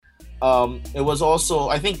it was also,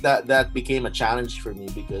 I think that became a challenge for me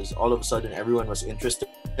because all of a sudden everyone was interested,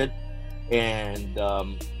 and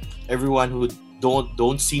everyone who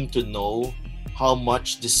don't seem to know how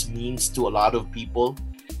much this means to a lot of people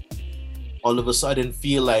all of a sudden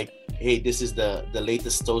feel like, hey, this is the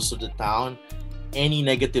latest toast of the town. Any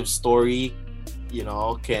negative story,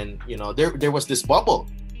 can, there was this bubble,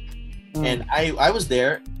 and Mm. I was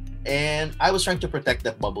there, and I was trying to protect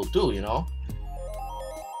that bubble too.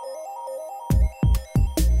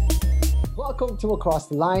 Welcome to Across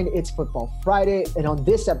the Line. It's Football Friday, and on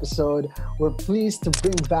this episode, we're pleased to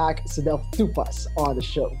bring back Sadel Tupas on the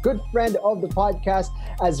show. Good friend of the podcast,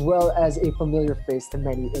 as well as a familiar face to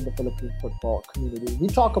many in the Philippine football community. We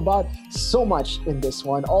talk about so much in this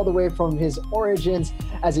one, all the way from his origins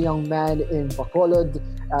as a young man in Bacolod,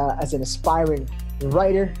 as an aspiring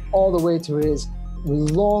writer, all the way to his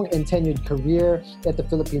long and tenured career at the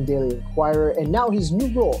Philippine Daily Inquirer, and now his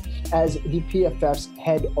new role as the PFF's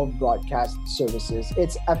head of broadcast services.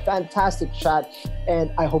 It's a fantastic chat,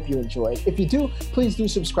 and I hope you enjoy it. If you do, please do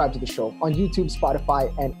subscribe to the show on YouTube,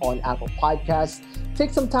 Spotify, and on Apple Podcasts.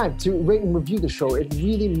 Take some time to rate and review the show. It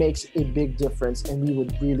really makes a big difference, and we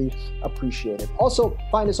would really appreciate it. Also,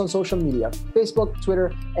 find us on social media, Facebook,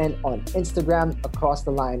 Twitter, and on Instagram. Across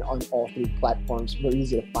the Line on all three platforms. We're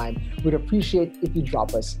easy to find. We'd appreciate if you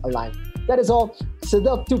drop us a line. That is all.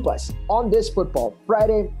 Sadel Tupas on this Football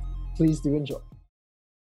Friday. Please do enjoy.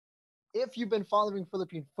 If you've been following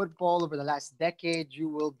Philippine football over the last decade, you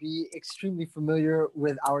will be extremely familiar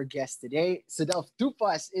with our guest today. Sadel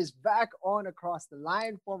Tupas is back on Across the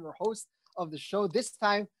Line, former host of the show, this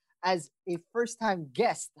time as a first-time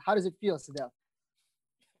guest. How does it feel, Sadel?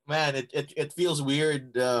 Man, it feels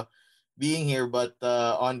weird being here, but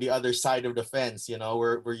on the other side of the fence.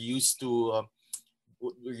 We're used to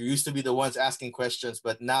we're used to be the ones asking questions,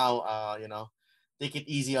 but now take it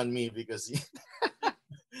easy on me because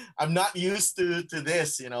I'm not used to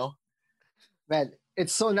this. Man,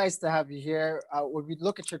 it's so nice to have you here. When we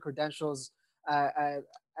look at your credentials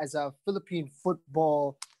as a Philippine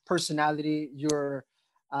football personality, you're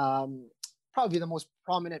um, probably the most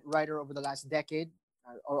prominent writer over the last decade.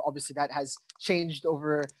 Or obviously, that has changed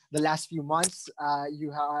over the last few months.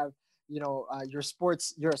 You have, you're a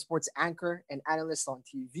sports anchor and analyst on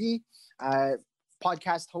TV, uh,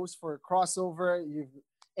 podcast host for Crossover.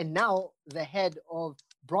 And now the head of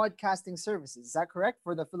broadcasting services. Is that correct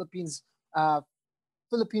for the uh,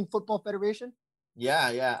 Philippine Football Federation? Yeah.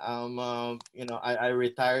 I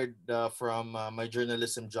retired from my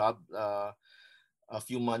journalism job a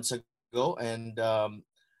few months ago, and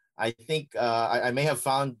I think I may have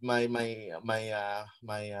found my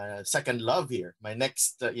second love here. My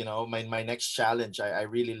next my next challenge. I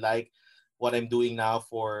really like what I'm doing now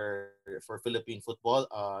for Philippine football,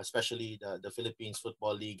 especially the Philippines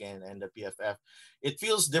Football League and the PFF. It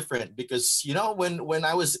feels different because when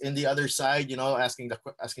I was in the other side, asking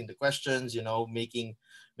the questions, making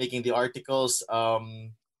the articles.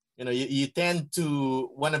 You tend to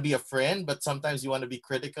want to be a friend, but sometimes you want to be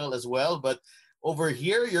critical as well. But over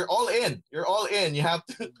here, you're all in. You're all in. You have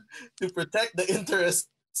to to protect the interests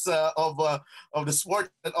of the sport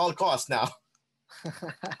at all costs now.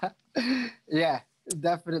 Yeah,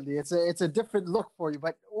 definitely. It's a different look for you.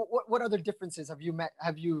 But what other differences have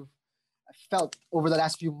you felt over the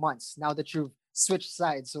last few months now that you've switched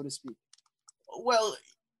sides, so to speak? Well,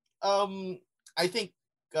 um, I think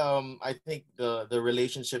the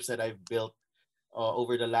relationships that I've built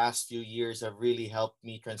over the last few years have really helped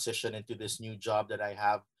me transition into this new job that I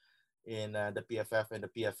have in the PFF and the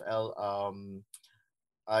PFL.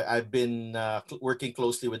 I've been working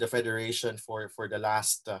closely with the federation for the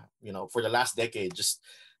last for the last decade, just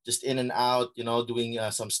in and out, doing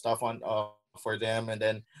some stuff on for them, and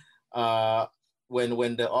then uh,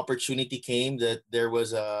 when the opportunity came that there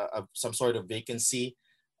was some sort of vacancy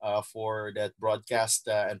for that broadcast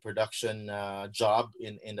and production job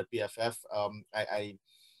in the PFF.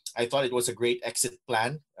 I thought it was a great exit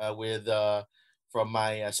plan with from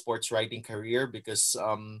my sports writing career because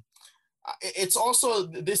it's also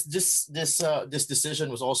this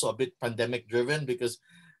decision was also a bit pandemic driven because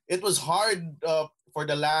it was hard for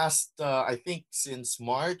the last I think since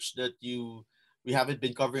March that you we haven't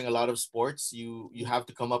been covering a lot of sports. You have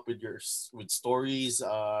to come up with with stories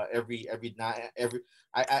every night.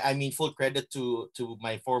 I mean full credit to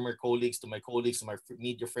my former colleagues, to my colleagues, to my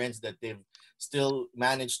media friends that they've still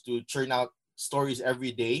managed to churn out stories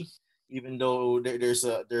every day, even though there's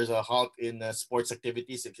a halt in sports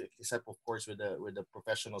activities, except of course with the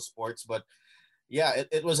professional sports. But yeah,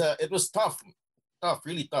 it was tough. tough,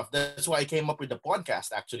 really tough. That's why I came up with the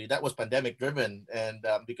podcast. Actually, that was pandemic driven, and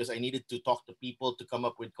because I needed to talk to people to come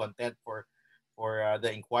up with content for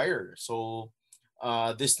the Inquirer. So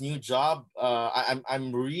this new job,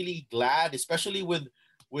 I'm really glad, especially with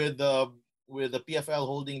with the PFL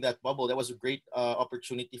holding that bubble. That was a great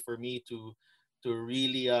opportunity for me to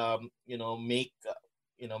really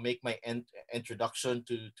make my introduction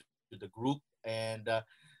to the group, and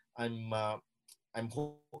I'm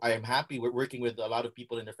I am happy. We're working with a lot of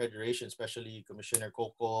people in the federation, especially Commissioner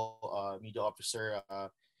Coco, Media Officer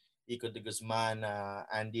Ico de Guzman,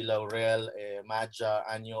 Andy Laurel, Maja,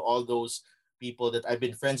 Anyo, all those people that I've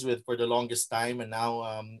been friends with for the longest time, and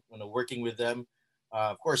now working with them.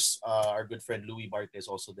 Of course, our good friend Louis Bart is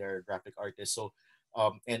also their graphic artist. So,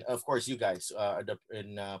 and of course, you guys are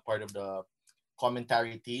in part of the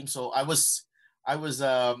commentary team. So I was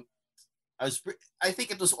I think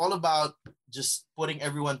it was all about just putting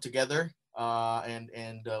everyone together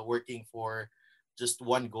and working for just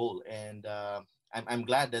one goal. And I'm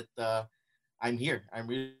glad that I'm here. I'm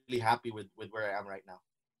really happy with where I am right now.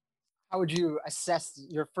 How would you assess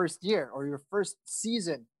your first year or your first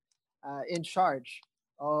season in charge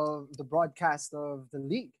of the broadcast of the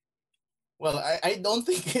league? Well, I don't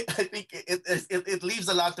think I think it leaves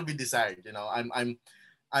a lot to be desired. You know,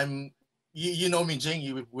 I'm you know me,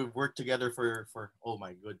 Jing. We've worked together for oh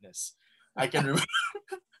my goodness, I can remember.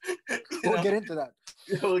 you We'll know, get into that.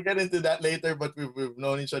 we'll get into that later. But we've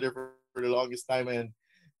known each other for the longest time, and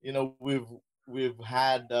we've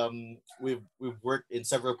had we've worked in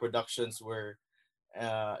several productions where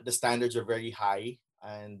the standards are very high,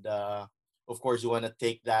 and of course you want to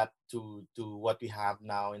take that to what we have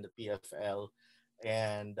now in the PFL,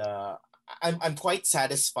 and I'm quite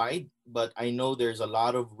satisfied, but I know there's a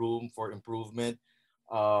lot of room for improvement.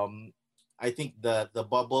 Um, I think the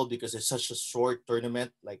bubble, because it's such a short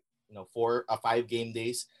tournament, like 5 game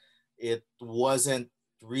days, it wasn't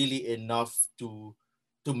really enough to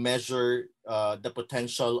measure the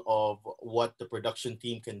potential of what the production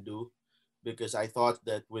team can do, because I thought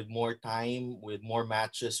that with more time, with more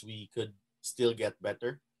matches, we could still get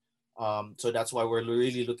better. So that's why we're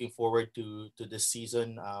really looking forward to this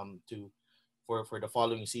season, to for the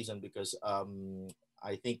following season, because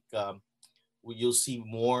I think you'll see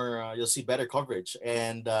more, you'll see better coverage,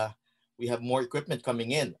 and we have more equipment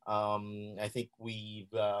coming in. I think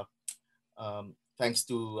thanks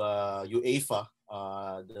to UEFA,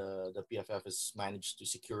 the PFF has managed to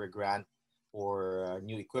secure a grant for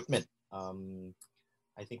new equipment.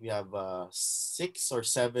 I think we have 6 or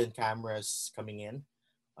 7 cameras coming in,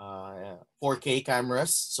 4K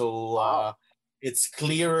cameras. So Wow. it's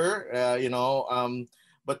clearer,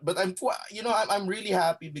 but I'm really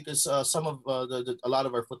happy because some of a lot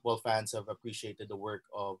of our football fans have appreciated the work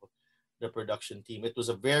of the production team. It was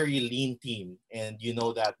a very lean team, and you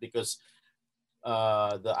know that because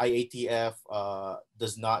the IATF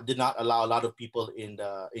did not allow a lot of people in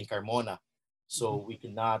Carmona, so Mhm. we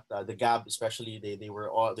could not the Gab especially, they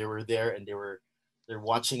were there, and they're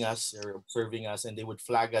watching us, they're observing us, and they would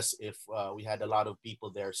flag us if we had a lot of people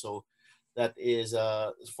there. So that is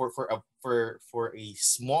for a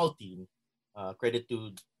small team. Credit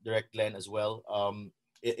to Direct Glenn as well.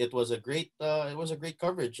 It was a great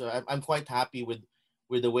coverage. I'm quite happy with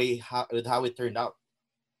the way with how it turned out.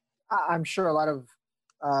 I'm sure a lot of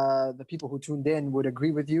the people who tuned in would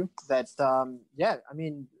agree with you that, yeah, I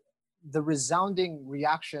mean, the resounding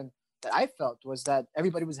reaction that I felt was that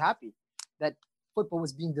everybody was happy that football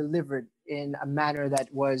was being delivered in a manner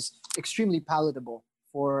that was extremely palatable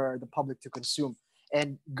for the public to consume.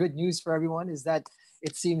 And good news for everyone is that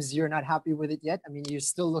it seems you're not happy with it yet. I mean, you're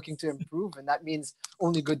still looking to improve, and that means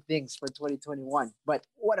only good things for 2021. But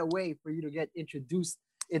what a way for you to get introduced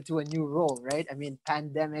into a new role, right? I mean,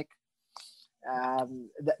 pandemic,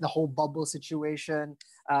 the whole bubble situation,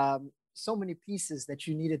 so many pieces that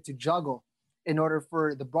you needed to juggle in order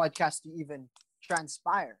for the broadcast to even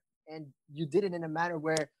transpire. And you did it in a manner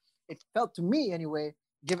where it felt to me, anyway,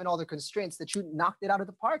 given all the constraints, that you knocked it out of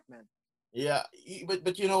the park, man. Yeah,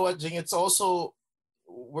 but you know what, Jing? It's also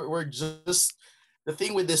we're just the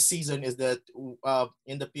thing with this season is that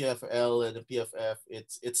in the PFL and the PFF,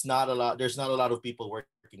 it's not a lot. There's not a lot of people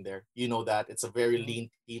working there. You know that it's a very Mhm.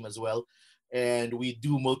 lean team as well, and we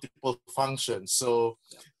do multiple functions. So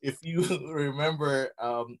Yep. if you remember,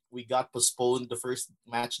 we got postponed the first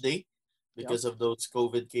match day Yep. because of those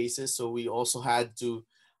COVID cases. So we also had to.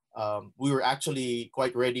 We were actually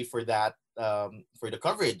quite ready for that, for the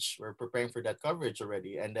coverage. We're preparing for that coverage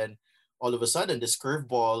already, and then all of a sudden this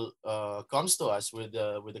curveball comes to us with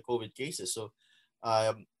the COVID cases. So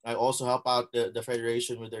I also help out the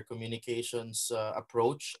federation with their communications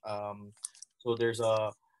approach. So there's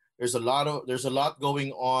a lot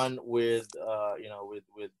going on with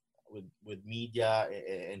with media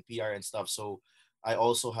and PR and stuff. So I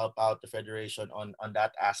also help out the federation on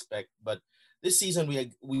that aspect. But this season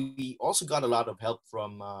we also got a lot of help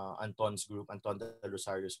from Anton's group, Anton de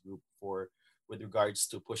Rosario's group, for with regards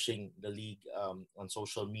to pushing the league on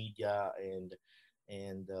social media and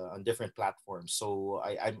on different platforms. So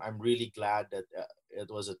I'm really glad that it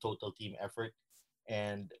was a total team effort,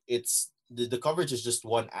 and the coverage is just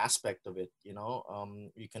one aspect of it.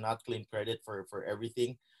 You cannot claim credit for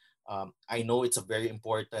everything. I know it's a very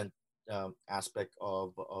important aspect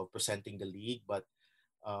of presenting the league, but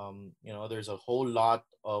there's a whole lot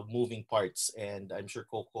of moving parts, and I'm sure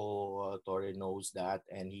Coco Torre knows that,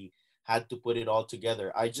 and he had to put it all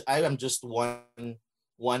together. I am just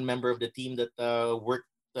one member of the team that worked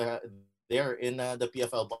there in the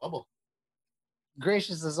PFL bubble.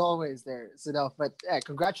 Gracious as always there, Sidel. But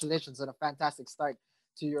congratulations on a fantastic start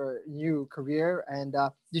to your new career. And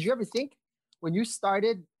did you ever think when you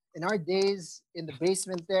started in our days in the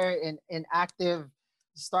basement there in active,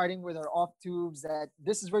 starting with our off tubes, that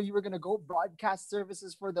this is where you were gonna go, broadcast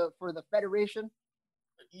services for the federation?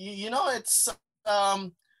 It's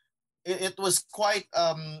it was quite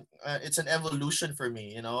it's an evolution for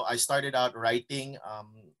me. I started out writing.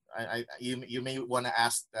 You may want to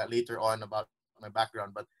ask later on about my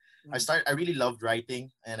background, but I really loved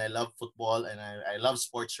writing, and I love football, and I love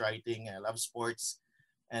sports writing, and I love sports.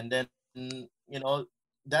 And then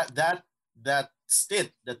that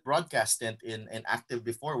that broadcast stint in active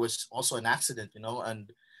before was also an accident,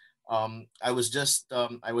 and I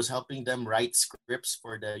was helping them write scripts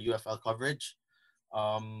for the UFL coverage,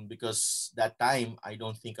 because that time I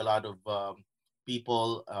don't think a lot of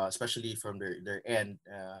people, especially from their end,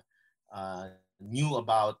 knew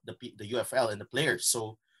about the UFL and the players.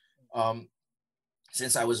 So um,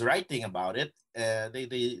 since I was writing about it,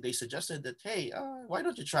 they suggested that, hey, why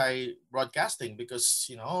don't you try broadcasting, because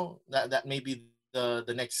that may be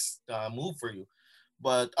the next move for you.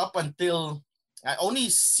 But up until I only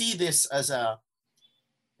see this as a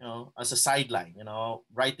sideline.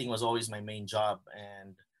 Writing was always my main job,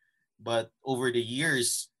 and but over the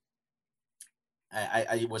years,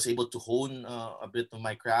 I was able to hone a bit of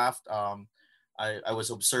my craft. I was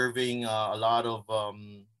observing a lot of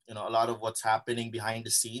what's happening behind the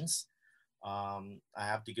scenes. I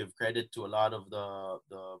have to give credit to a lot of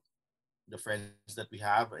the friends that we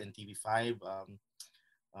have in TV5,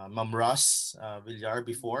 Mam Russ Villar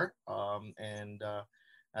before, and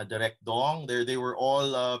Direct Dong. They were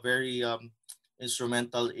all very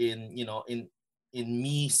instrumental in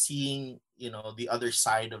me seeing the other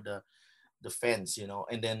side of the fence,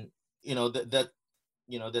 and then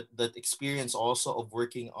that experience also of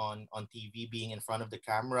working on TV, being in front of the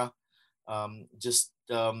camera, just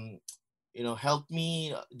helped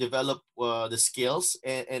me develop the skills,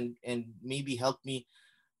 and maybe help me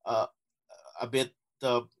uh, a bit,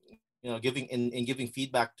 in giving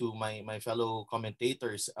feedback to my fellow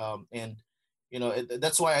commentators, and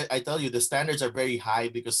that's why I tell you the standards are very high,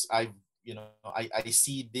 because I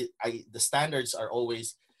see the standards are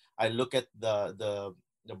always, I look at the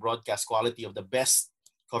broadcast quality of the best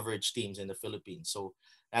coverage teams in the Philippines. So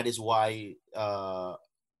that is why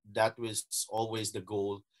that was always the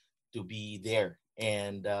goal, to be there.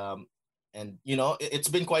 And it's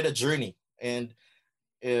been quite a journey. And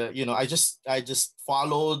I just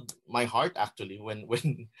followed my heart, actually,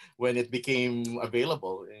 when it became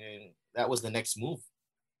available, and that was the next move.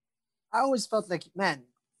 I always felt like, man,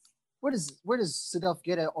 where does Sadaf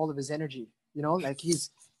get all of his energy? Like he's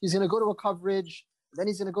gonna go to a coverage, then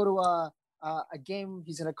he's gonna go to a game,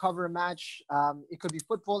 he's gonna cover a match. It could be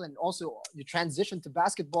football, and also you transition to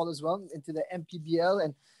basketball as well into the MPBL,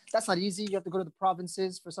 and that's not easy. You have to go to the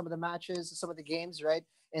provinces for some of the matches, some of the games, right?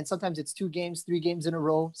 And sometimes it's 2 games, 3 games in a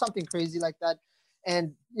row, something crazy like that.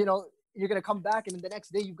 And you're gonna come back, and then the next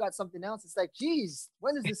day you've got something else. It's like, geez,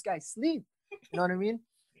 when does this guy sleep? You know what I mean?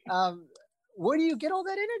 Um, where do you get all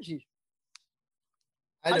that energy?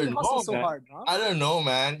 I How do you don't hustle know, so man. hard, huh? I don't know,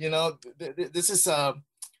 man. This is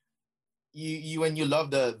when you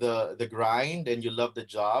love the grind and you love the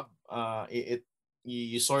job.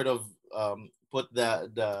 You sort of put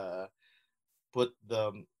the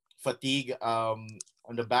fatigue on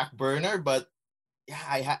the back burner. But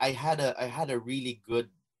yeah, I had a really good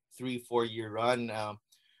 3-4 year run,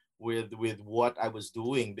 with what I was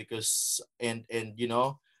doing, because and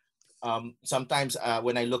sometimes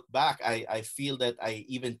when I look back, I feel that I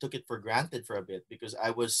even took it for granted for a bit, because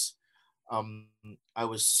I was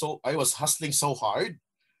hustling so hard.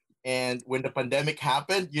 And when the pandemic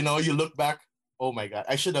happened, you look back, oh my god,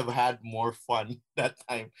 I should have had more fun that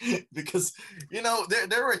time because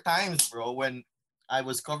there were times, bro, when I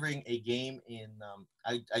was covering a game in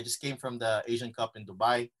I just came from the Asian Cup in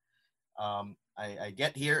Dubai. I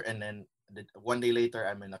get here and then one day later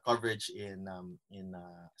I'm in a coverage in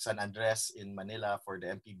San Andres in Manila for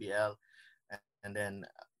the MPBL, and then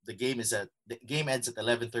the game ends at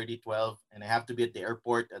 11:30, 12, and I have to be at the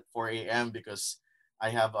airport at 4 a.m. because I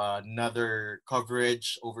have another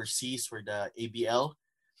coverage overseas for the ABL.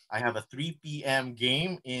 I have a 3 p.m.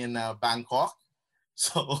 game in Bangkok.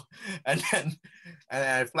 So and then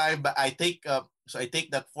I fly back. I take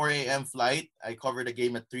that 4 a.m. flight. I cover the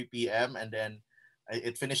game at 3 p.m. and then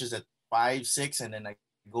it finishes at 5, 6, and then I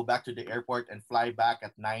go back to the airport and fly back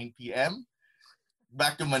at 9 p.m.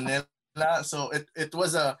 back to Manila. So it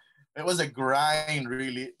was a grind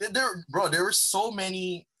really. There were so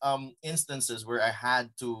many instances where I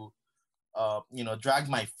had to drag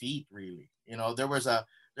my feet really.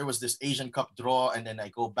 There was this Asian Cup draw, and then I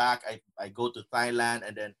go back. I go to Thailand,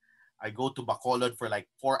 and then I go to Bacolod for like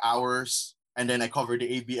 4 hours, and then I cover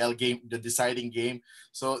the ABL game, the deciding game.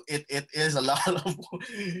 So it is a lot of.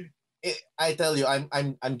 I tell you,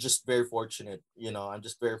 I'm just very fortunate. I'm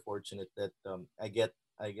just very fortunate that I get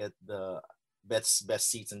the best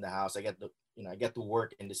seats in the house. I get to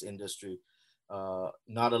work in this industry.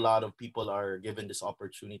 Not a lot of people are given this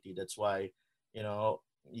opportunity. That's why, you know,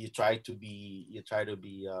 you try to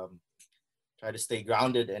stay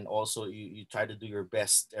grounded, and also you try to do your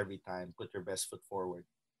best every time, put your best foot forward.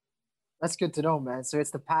 That's good to know, man. So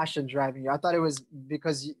it's the passion driving you. I thought it was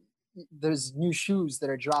because there's new shoes that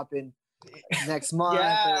are dropping next month.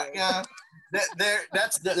 Yeah, Or yeah.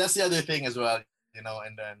 That's the other thing as well,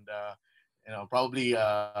 and then probably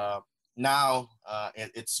now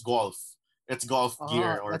it's golf. It's golf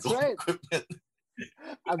gear or that's golf right. equipment.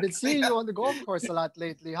 I've been seeing you on the golf course a lot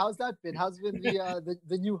lately. How's that been? How's been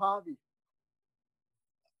the new hobby?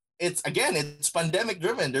 It's pandemic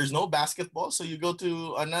driven. There's no basketball, so you go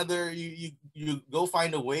to another. You go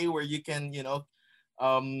find a way where you can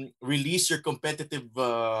release your competitive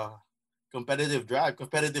drive,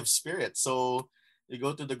 competitive spirit. So you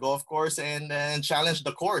go to the golf course and then challenge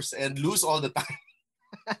the course and lose all the time.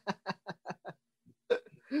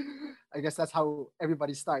 I guess that's how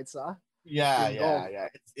everybody starts, huh? Yeah, In golf. yeah, yeah.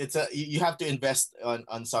 It's a you have to invest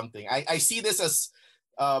on something. I see this as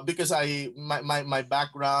because my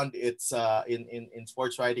background it's in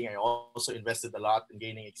sports writing. I also invested a lot in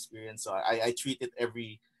gaining experience. So I treat it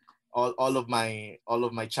all of my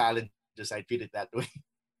challenges. I treat it that way.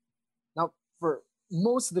 Now, for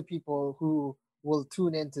most of the people who will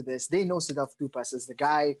tune into this, they know Sadaf Tupas as the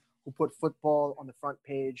guy who put football on the front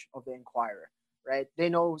page of the Inquirer, right? They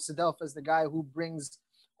know Sadaf as the guy who brings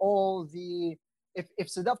all the. If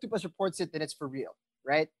Sadaf Tupas reports it, then it's for real,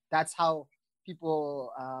 right? That's how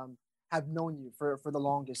people have known you for the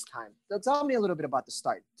longest time. So tell me a little bit about the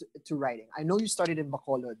start to writing. I know you started in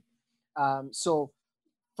Bacolod. So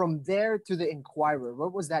from there to the Inquirer,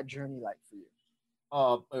 what was that journey like for you?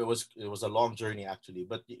 It was a long journey actually,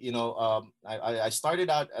 but I started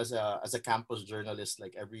out as a campus journalist,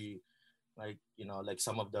 like like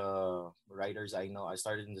some of the writers I know. I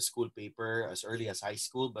started in the school paper as early as high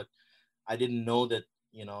school, but I didn't know that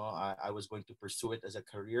I was going to pursue it as a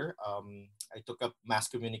career. I took up mass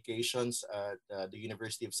communications at the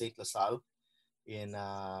University of Saint LaSalle in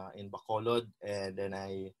Bacolod, and then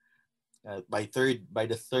by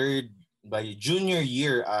junior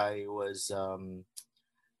year I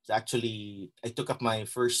took up my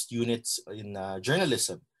first units in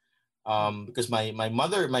journalism, because my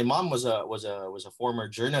mom was a former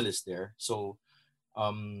journalist there. So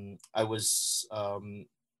I was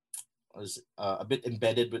a bit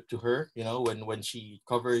embedded to her. When she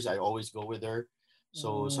covers, I always go with her.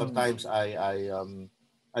 So Mm. sometimes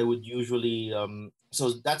I would usually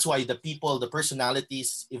so that's why the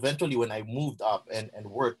personalities, eventually when I moved up and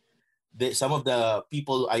worked, some of the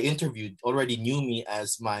people I interviewed already knew me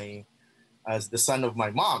as the son of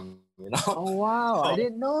my mom. Oh wow, I so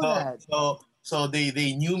didn't know that.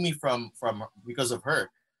 they knew me from because of her.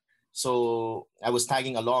 So I was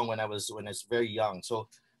tagging along when I was very young. So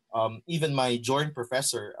even my joint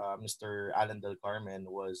professor, Mr. Alan Del Carmen,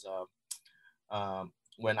 was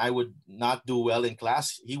when I would not do well in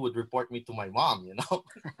class, he would report me to my mom. And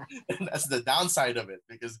that's the downside of it,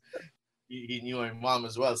 because he knew my mom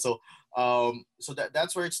as well. So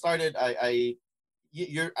that's where it started. I'm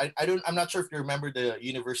not sure if you remember the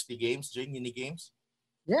university games, Jing, uni games.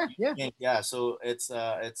 Yeah, yeah. Yeah. So it's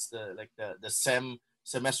the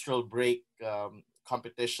semestral break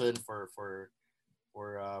competition for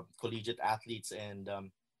collegiate athletes, and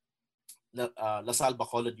La Salle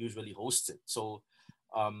Bacolod usually hosts it. So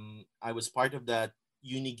I was part of that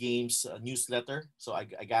Uni Games newsletter. So I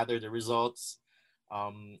gathered the results.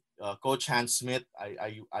 Coach Hans Smith,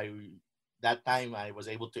 that time I was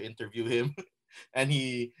able to interview him, and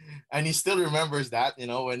he still remembers that, you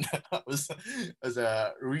know, when I was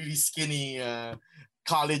a really skinny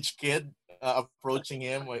college kid approaching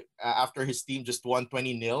him after his team just won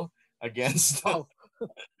 20-0 against Wow.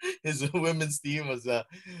 his women's team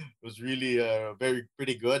was really very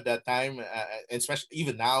pretty good that time, and especially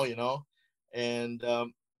even now, you know. And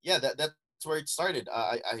yeah, that's where it started.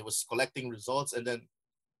 I was collecting results, and then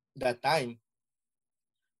that time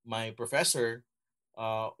my professor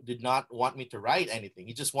did not want me to write anything.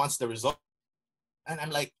 He just wants the result, and I'm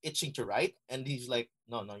like itching to write, and he's like,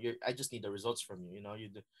 no, no, you're I just need the results from you, you know.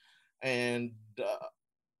 And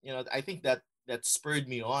you know, I think that spurred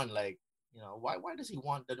me on, like, you know, why does he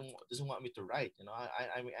doesn't want me to write, you know.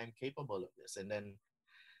 I'm capable of this. And then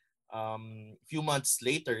a few months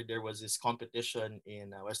later there was this competition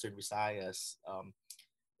in Western Visayas.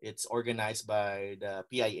 It's organized by the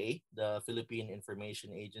PIA, the Philippine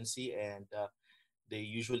Information Agency, and they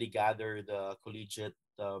usually gather the collegiate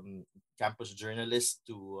campus journalists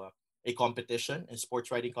to a competition, a sports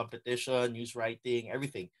writing competition, news writing,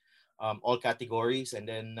 everything, all categories. And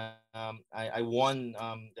then I won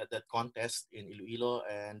that contest in Iloilo,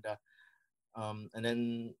 and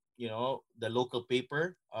then, you know, the local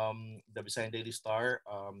paper, the Visayan Daily Star,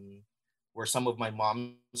 where some of my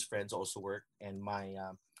mom's friends also work, and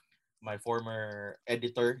my former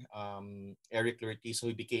editor, Eric Lurtiso,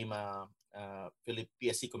 who became a Philip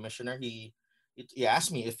PSC commissioner. He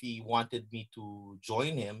asked me if he wanted me to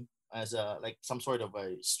join him as a, like, some sort of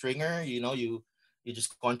a stringer. You know, you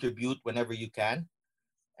just contribute whenever you can.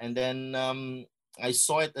 And then I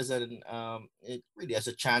saw it as it really as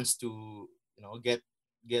a chance to, you know, get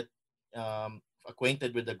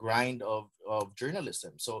acquainted with the grind of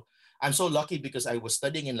journalism. So I'm so lucky because I was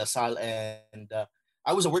studying in La Salle, and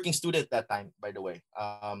I was a working student that time, by the way.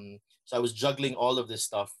 So I was juggling all of this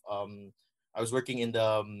stuff. I was working in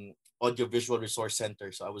the audiovisual resource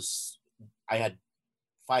center. So I had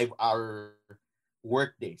 5-hour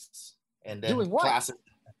work days, and then Doing what? classes.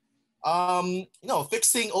 You know,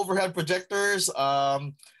 fixing overhead projectors,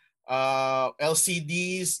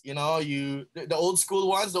 LCDs, you know, the old school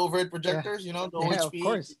ones, the overhead Yeah. projectors, you know, the Yeah, of OHP.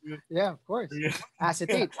 course. Yeah, of course. Yeah,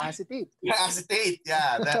 Acetate, acetate. yeah, acetate.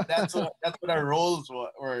 Yeah, that's what our roles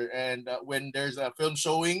were. And when there's a film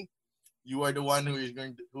showing, you are the one who is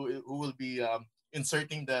going to, who will be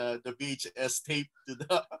inserting the VHS tape to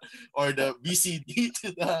the or the VCD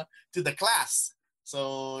to the class.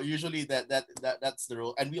 So usually that's the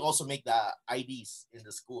role, and we also make the IDs in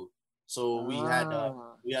the school. So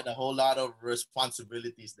Ah. we had a whole lot of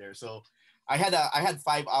responsibilities there. So I had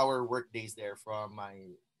 5-hour work days there from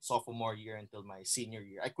my sophomore year until my senior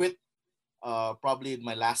year. I quit probably in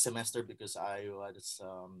my last semester because I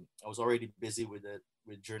was already busy with it,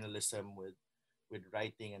 with journalism, with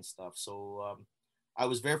writing and stuff. So I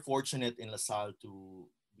was very fortunate in LaSalle to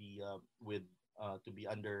be to be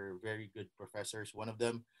under very good professors. One of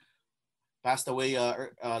them passed away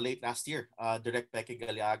late last year. Direct Peque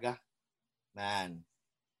Galiaga, man,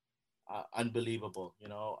 unbelievable. You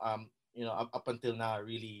know, up until now, I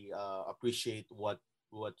really appreciate what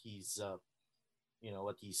he's you know,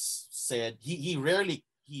 what he's said. He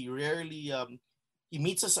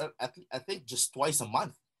meets us I think just twice a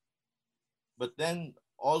month. But then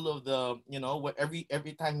all of the, you know, what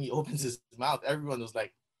every time he opens his mouth, everyone was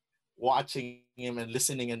like watching him and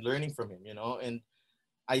listening and learning from him, you know. And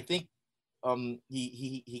I think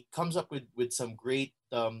he comes up with some great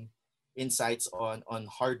insights on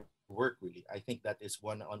hard work. Really, I think that is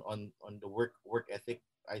one on the work ethic.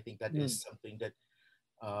 I think that is Mm. something that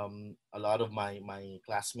a lot of my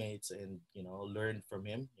classmates and, you know, learned from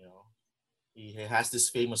him. You know, he has this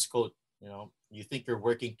famous quote. You know, you think you're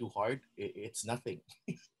working too hard, it's nothing.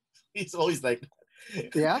 He's always like,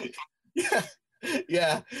 Yeah. yeah,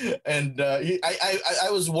 yeah. And I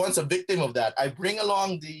was once a victim of that. I bring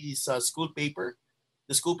along these the school paper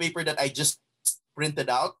that I just printed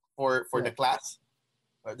out for the Yeah. class.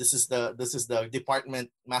 This is the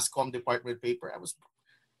department mass comm department paper.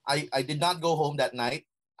 I did not go home that night.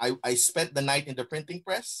 I spent the night in the printing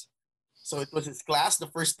press. So it was his class the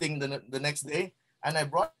first thing the next day, and I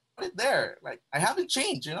brought it there. Like, I haven't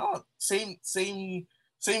changed, you know, same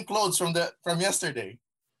clothes from yesterday.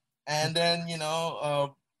 And then, you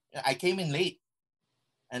know, I came in late,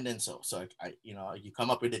 and then I you know, you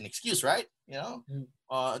come up with an excuse, right? You know,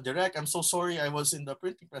 Mm. Direct, I'm so sorry, I was in the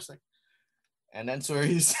printing press. Like, and then so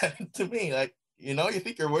he said to me, like, you know, you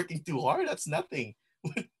think you're working too hard? That's nothing.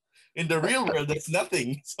 in the real world, that's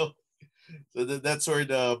nothing. So that's where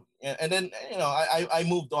and then I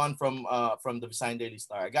moved on from the Visayan Daily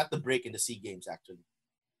Star. I got the break in the Sea Games, actually,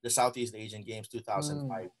 the Southeast Asian Games Mm.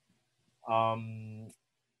 2005. Um,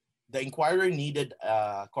 the Inquirer needed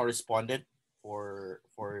a correspondent for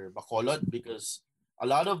Bacolod because a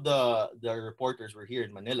lot of the reporters were here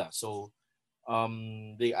in Manila. So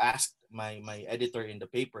they asked my editor in the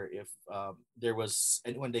paper if there was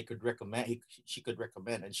anyone they could recommend. She could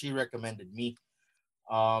recommend, and she recommended me.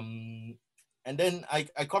 Um, and then I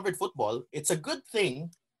covered football. It's a good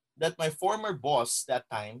thing that my former boss that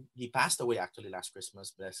time, he passed away actually last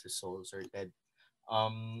Christmas. Bless his soul, Sir Ted.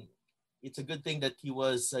 Um, it's a good thing that he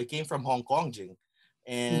came from Hong Kong, Jing,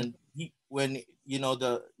 Mm. and he when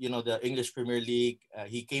the English Premier League,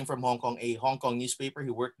 he came from Hong Kong, a Hong Kong newspaper.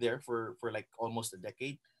 He worked there for like almost a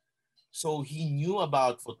decade, so he knew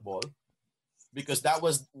about football because that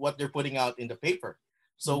was what they're putting out in the paper.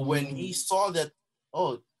 So when Mm. he saw that,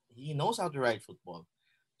 oh, he knows how to write football,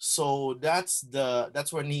 so that's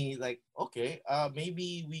when he like, okay,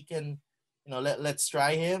 maybe we can, let's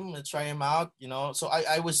try him, out, so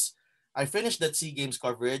I finished that Sea Games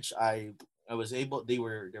coverage. I was able, they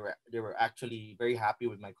were actually very happy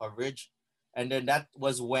with my coverage. And then that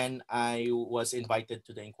was when I was invited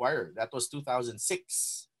to the Inquirer. That was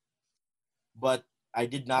 2006, but I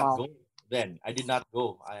did not Wow. go then. I did not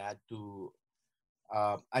go. I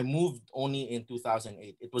moved only in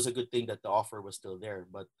 2008. It was a good thing that the offer was still there,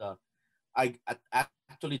 but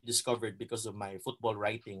actually discovered because of my football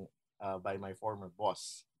writing by my former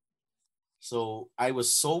boss. So I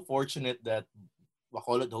was so fortunate that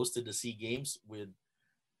Bacolod hosted the Sea Games with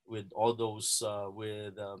all those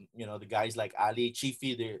the guys like Ali,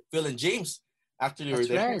 Chiefy, Phil and James actually were That's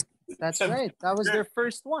there. right. That's right. That was their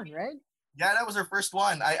first one, right? Yeah, that was our first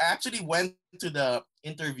one. I actually went to the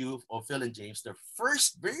interview of Phil and James, the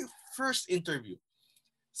very first interview.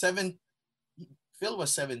 Seven Phil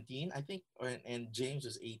was 17, I think, and James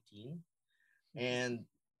was 18. And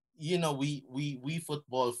we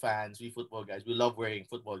football fans, we football guys, we love wearing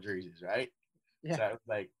football jerseys, right? Yeah. So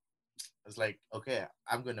I was like, okay,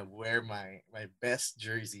 I'm gonna wear my best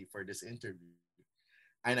jersey for this interview,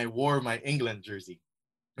 and I wore my England jersey.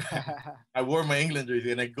 I wore my England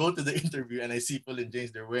jersey, and I go to the interview, and I see Phil and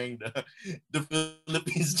James. They're wearing the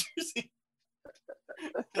Philippines jersey.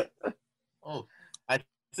 Oh, I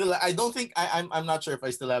don't think I'm not sure if I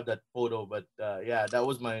still have that photo, but yeah, that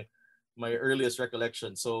was my earliest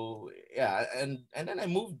recollection. So yeah, and then I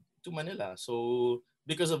moved to Manila. So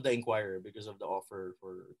because of the Inquirer, because of the offer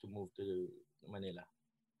to move to Manila.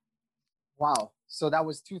 Wow. So that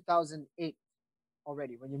was 2008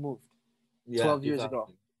 already when you moved, Yeah, 12 years ago.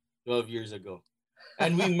 12 years ago,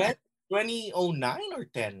 and we met 2009 or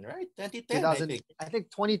 10, right? 2010, I 2000, think. I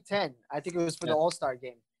think 2010. I think it was for the Yeah, All Star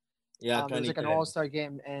game. yeah, It was like an 2010. All Star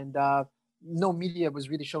game, and no media was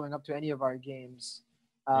really showing up to any of our games.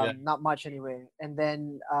 Yeah, Not much anyway. And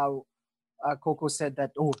then Coco said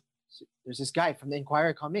that, oh, there's this guy from the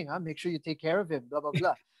Inquirer coming. Huh? Make sure you take care of him. Blah blah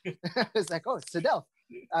blah. It's like, oh, Sidel.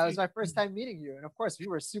 It was my first time meeting you, and of course we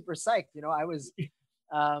were super psyched. I was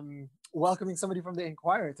welcoming somebody from the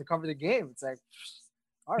Inquirer to cover the game. It's like,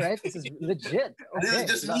 all right, this is legit. this is Okay,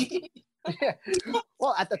 just me. yeah.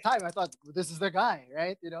 Well, at the time, I thought this is the guy,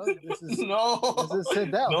 right? This No, is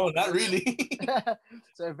Sidel. no, not really.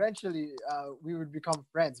 So eventually, we would become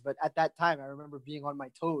friends. But at that time, I remember being on my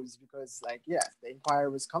toes because, like, yeah, the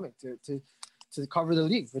Inquirer was coming to cover the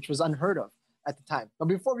league, which was unheard of at the time. But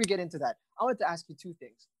before we get into that, I wanted to ask you two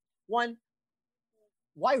things. One,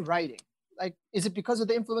 why writing? Like, is it because of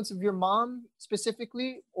the influence of your mom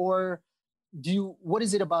specifically, or what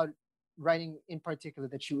is it about writing in particular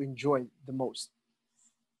that you enjoy the most?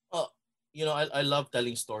 Well, I love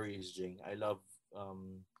telling stories, Jing.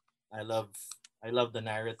 Um, I love, I love the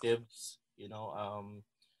narratives.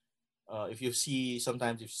 If you see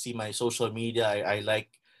sometimes if you see my social media, I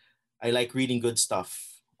like reading good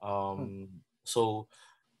stuff. Hmm. So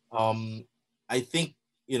um, I think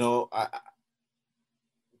you know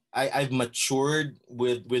I've matured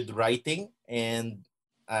with writing, and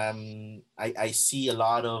I see a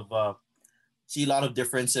lot of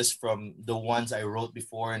differences from the ones I wrote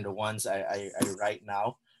before and the ones I write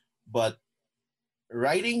now. But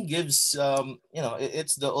writing gives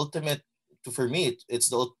it's the ultimate for me. It's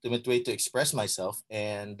the ultimate way to express myself,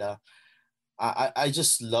 and I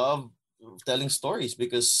just love telling stories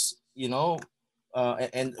because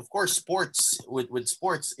and of course sports with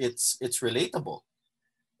sports it's relatable.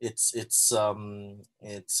 It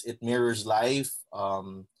mirrors life.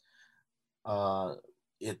 Uh,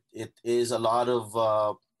 it is a lot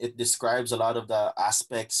of it describes a lot of the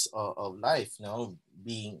aspects of life,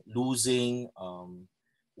 being losing,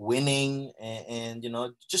 winning, and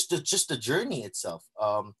just the journey itself.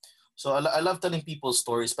 So I love telling people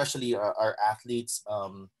stories, especially our athletes.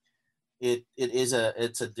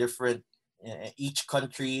 It's a different, each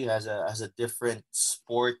country has a different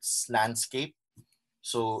sports landscape.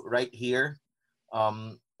 So right here,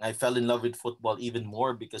 I fell in love with football even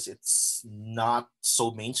more because it's not so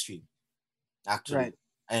mainstream, Right. actually.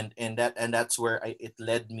 And that's where it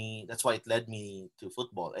led me. That's why it led me to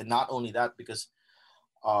football. And not only that, because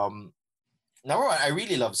um number one, I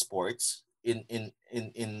really love sports in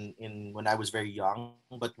when I was very young.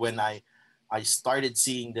 But when I started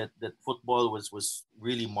seeing that football was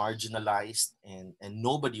really marginalized, and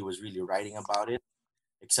nobody was really writing about it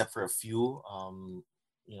except for a few,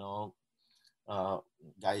 you know uh,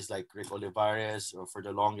 guys like Rick Olivares, for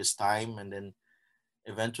the longest time. And then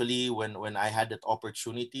eventually, when I had that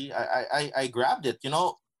opportunity, I grabbed it.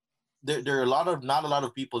 There are not a lot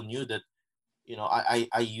of people knew that,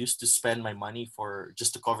 I used to spend my money for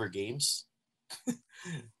just to cover games.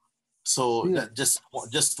 So Really? that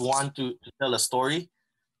just want to tell a story.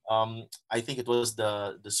 I think it was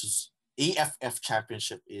the AFF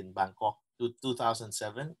Championship in Bangkok,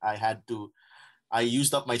 2007. I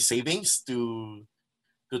used up my savings to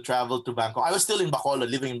travel to Bangkok. I was still in Bacolod,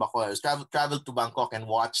 living in Bacolod. I was traveled to Bangkok and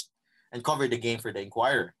watched and covered the game for the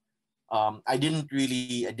Inquirer. I didn't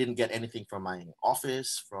get anything from my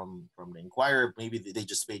office, from the Inquirer. Maybe they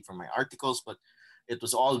just paid for my articles, but it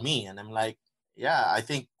was all me. And I'm like, yeah, I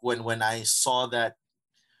think when I saw that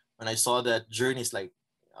journey, it's like,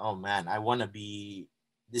 oh man, I want to be.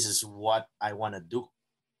 This is what I want to do.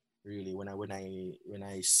 Really, when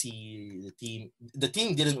I see the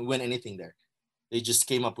team didn't win anything there. They just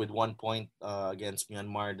came up with 1 point against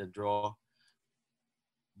Myanmar, the draw.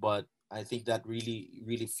 But I think that really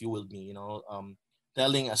really fueled me.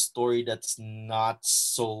 Telling a story that's not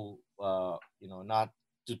so not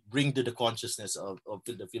to bring to the consciousness of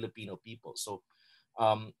the Filipino people. So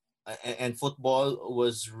um, and football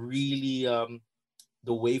was really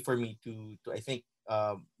the way for me to I think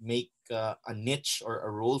make a niche or a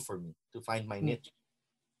role for me to find my Hmm. niche.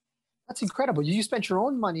 That's incredible. You spent your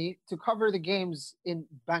own money to cover the games in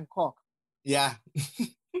Bangkok. Yeah,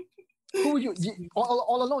 Who you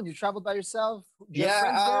all alone? You traveled by yourself? Do you have yeah.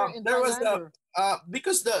 friends there in There was Thailand or?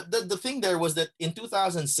 because the thing there was that in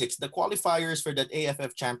 2006 the qualifiers for that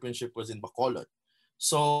AFF championship was in Bacolod.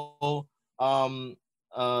 So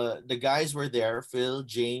the guys were there: Phil,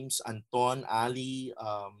 James, Anton, Ali,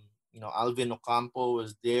 Alvin Ocampo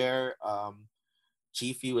was there,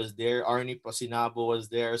 Chiefy was there, Arnie Pasinabo was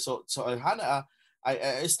there. So I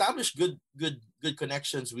established good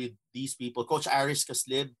connections with these people. Coach Aris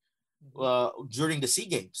Kaslib Mhm. during the Sea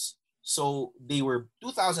Games. So they were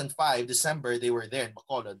 2005 December, they were there in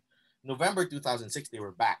Bacolod. November 2006 they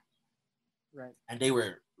were back, Right. and they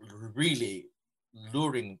were really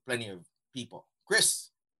luring plenty of people. Chris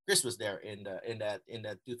was there in that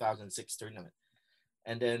 2006 tournament.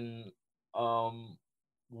 And then um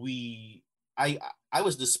we I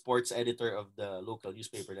was the sports editor of the local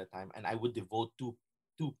newspaper that time, and I would devote two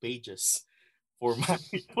pages for my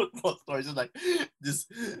football stories. It's like this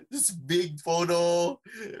this big photo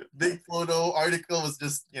article was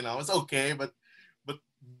just, it's okay, but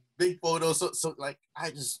big photo. So like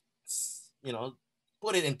I just, you know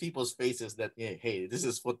put it in people's faces that, hey, this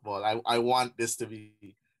is football. I want this to be,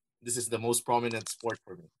 this is the most prominent sport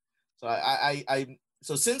for me. So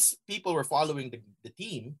so since people were following the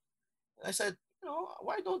team, I said,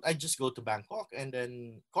 why don't I just go to Bangkok and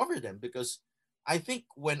then cover them? Because I think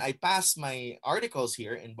when I pass my articles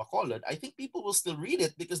here in Bacolod, I think people will still read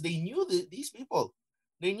it because they knew these people.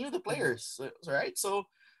 They knew the Mhm. players, right? So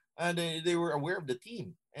they were aware of the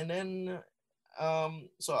team. And then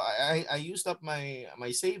so I used up my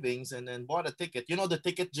savings and then bought a ticket. You know the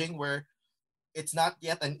ticket, Jing, where it's not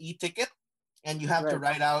yet an e-ticket and you have to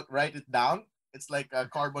Right. write it down. It's like a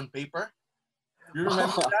carbon paper. You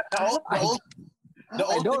remember Oh, that? I The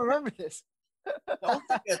I old don't ticket, remember this. the old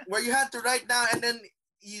ticket where you had to write down, and then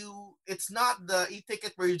it's not the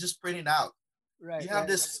e-ticket where you just print it out. You Right. have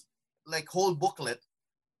Right. this like whole booklet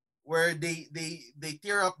where they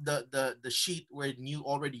tear up the sheet where you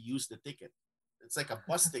already used the ticket. It's like a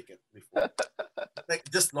bus ticket before, like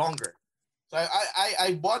just longer. So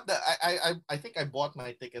I bought I think I bought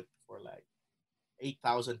my ticket for like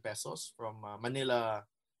 8,000 pesos from Manila.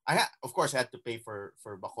 Of course, I had to pay for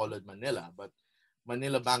Bacolod, Manila, but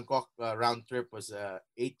Manila Bangkok round trip was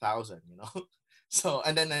 8,000. So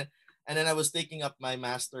and then I was taking up my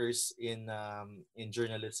masters in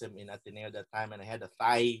journalism in Ateneo that time, and I had a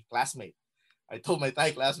Thai classmate. I told my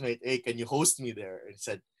Thai classmate, "Hey, can you host me there?" And he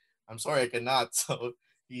said, "I'm sorry, I cannot." So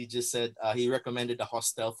he just said he recommended a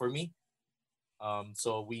hostel for me.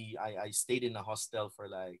 So I stayed in a hostel for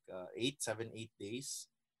like 8 7 8 days.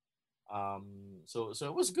 So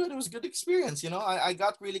it was good. It was a good experience. I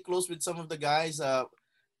got really close with some of the guys.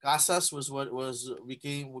 Casas was what was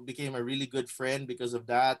became a really good friend because of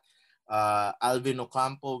that. Alvin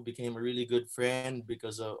Ocampo became a really good friend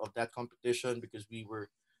because of that competition, because we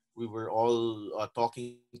were all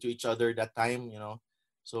talking to each other that time.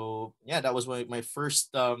 So yeah, that was my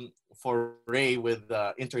first foray with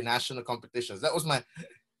international competitions. That was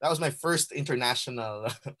my first international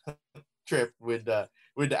trip with the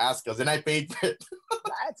Ascals, and I paid for it.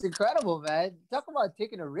 That's incredible, man. Talk about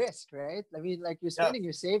taking a risk, right? I mean, like you're Yeah, spending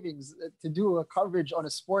your savings to do a coverage on a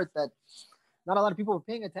sport that not a lot of people were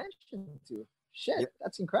paying attention to. Shit, yeah,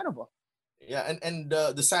 that's incredible. yeah. And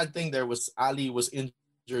the sad thing there was Ali was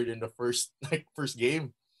injured in the first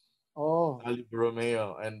game, Oh, Ali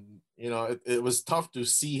Borromeo, and it was tough to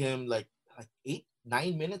see him like 8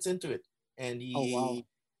 9 minutes into it, and oh wow.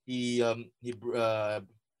 he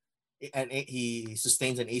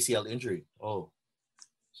sustains an ACL injury. Oh,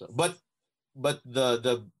 so but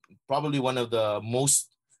the probably one of the most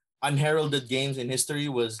unheralded games in history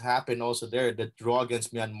was happened also there. The draw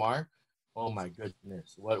against Myanmar. Oh my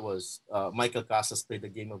goodness, what was Michael Casas played the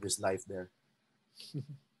game of his life there.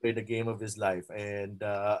 Played the game of his life, and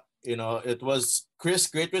it was Chris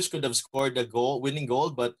Greatwich could have scored the winning goal,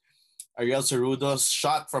 but Ariel Cerudo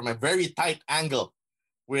shot from a very tight angle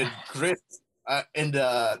with Chris in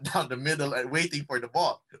the down the middle and waiting for the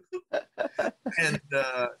ball, and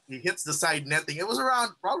he hits the side netting. It was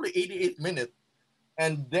around probably 88th minute,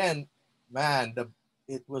 and then man,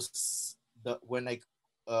 it was the when I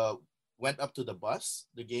uh, went up to the bus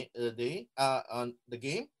the game day on the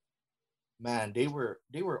game. Man, they were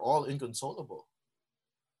all inconsolable.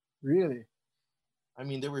 Really? I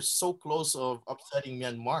mean, they were so close of upsetting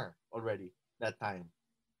Myanmar already that time.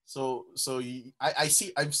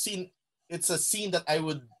 I've seen it's a scene that I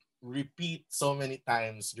would repeat so many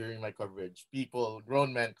times during my coverage. People,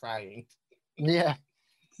 grown men crying. Yeah.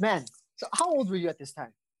 Man, so how old were you at this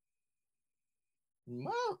time?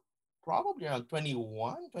 Well, probably around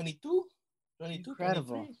 21, 22, 22,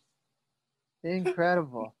 Incredible. 23.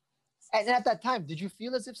 Incredible. And at that time, did you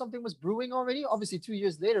feel as if something was brewing already? Obviously, 2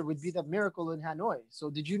 years later would be the miracle in Hanoi. So,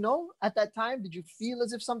 did you know at that time? Did you feel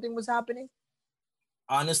as if something was happening?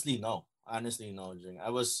 Honestly, no. Honestly, no, Jing. I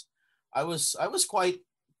was quite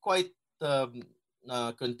um,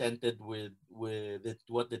 contented with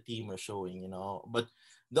what the team was showing. But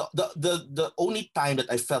the only time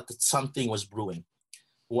that I felt that something was brewing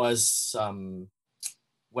was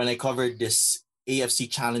when I covered this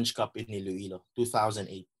AFC Challenge Cup in Iloilo,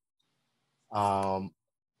 2008. Um,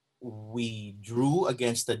 we drew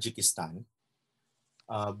against Tajikistan,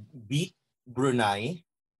 beat Brunei,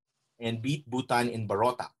 and beat Bhutan in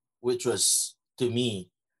Baroda, which was to me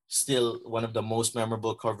still one of the most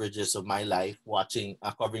memorable coverages of my life.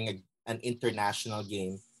 Covering an international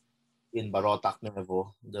game in Barotac,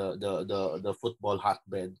 Nuevo, the football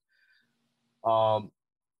hotbed. Um,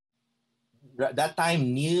 that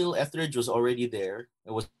time Neil Etheridge was already there.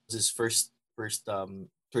 It was his first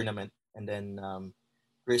tournament, and then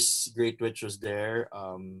Chris Greatwich was there.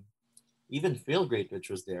 Even Phil Greatwich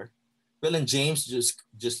was there. Phil and James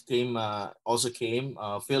just came also came.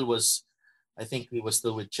 Phil was, I think he was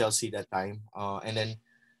still with Chelsea that time.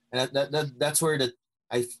 That's where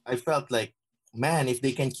I felt like, man, if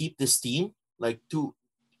they can keep this team like 2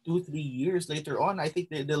 2 3 years later on, I think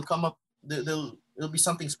they'll come up. It'll be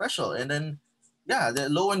something special. And then yeah,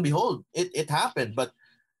 lo and behold, it happened. But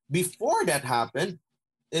before that happened,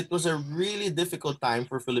 it was a really difficult time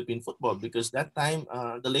for Philippine football, because that time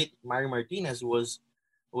the late Mario Martinez was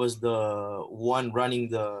the one running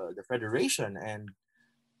the federation, and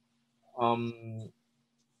um,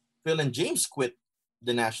 Phil and James quit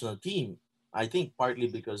the national team. I think partly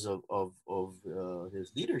because of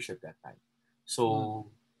his leadership that time. Hmm. So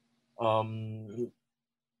um,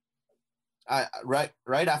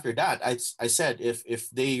 right after that, I said, if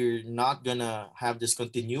they're not gonna have this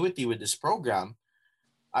continuity with this program,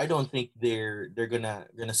 I don't think they're gonna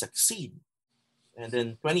succeed. And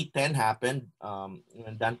then 2010 happened.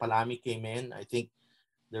 When Dan Palami came in, I think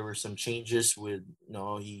there were some changes with,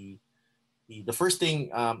 he the first thing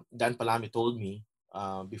Dan Palami told me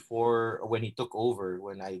before, when he took over,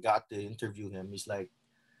 when I got to interview him, he's like,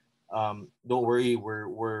 don't worry,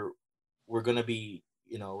 we're gonna be,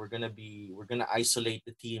 we're gonna isolate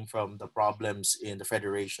the team from the problems in the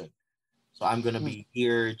federation. So I'm gonna Hmm. be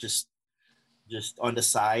here just on the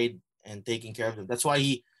side and taking care of them. That's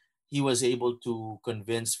why he was able to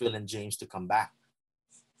convince Phil and James to come back,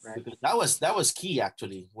 Right. because that was key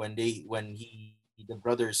actually when the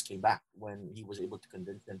brothers came back, when he was able to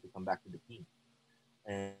convince them to come back to the team.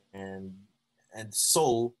 And and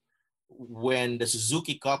so when the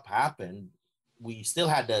Suzuki Cup happened, we still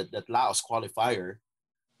had that Laos qualifier,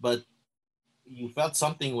 but you felt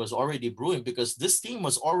something was already brewing, because this team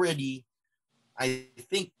was already, I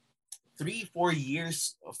think, 3 4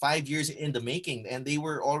 years 5 years in the making, and they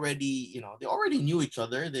were already, they already knew each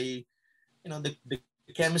other. They, the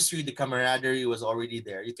chemistry, the camaraderie was already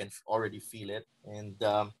there. You can already feel it. And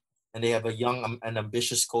they have a young, an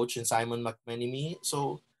ambitious coach in Simon McManamy.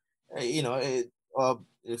 So, you know, if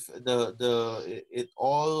it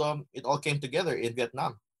all came together in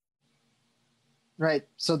Vietnam. Right.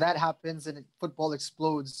 So that happens and football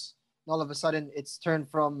explodes. And all of a sudden, it's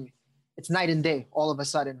night and day all of a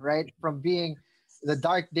sudden, right? From being the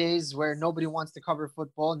dark days where nobody wants to cover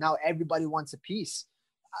football, now everybody wants a piece.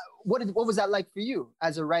 What was that like for you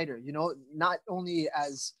as a writer? Not only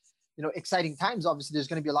as, exciting times, obviously, there's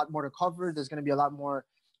going to be a lot more to cover. There's going to be a lot more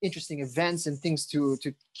interesting events and things to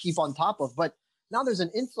keep on top of. But now there's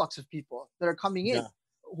an influx of people that are coming in Yeah.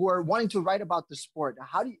 who are wanting to write about the sport.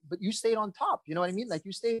 But you stayed on top. You know what I mean? Like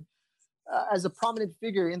you stayed as a prominent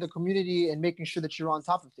figure in the community and making sure that you're on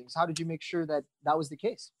top of things. How did you make sure that that was the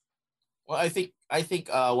case? Well, I think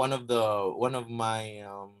one of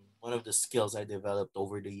the skills I developed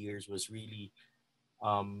over the years was really,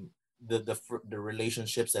 the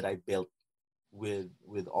relationships that I built with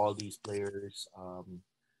all these players,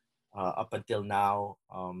 up until now,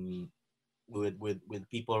 with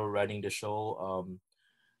people running the show.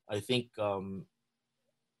 I think,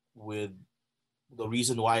 with the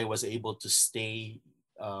reason why I was able to stay,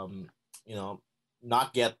 um, you know,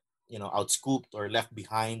 not get, outscooped or left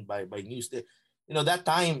behind by news. That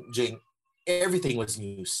time, Jing, everything was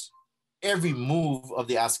news. Every move of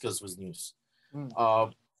the Ascas was news.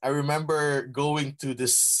 Mm. I remember going to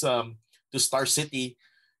Star City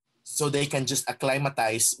so they can just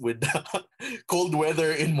acclimatize with the cold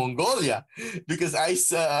weather in Mongolia, because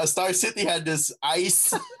Star City had this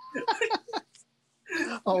ice.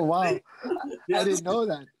 Oh wow, They I had this, didn't know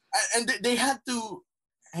that. and they had to,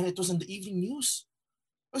 and it was in the evening news.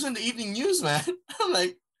 It was in the evening news, man. I'm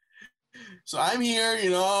like, so I'm here,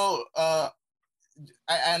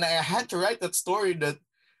 and I had to write that story that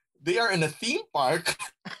they are in a theme park,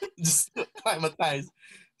 just acclimatized.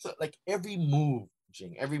 So like every move,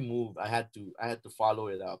 Jing, every move, I had to follow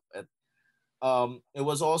it up. And it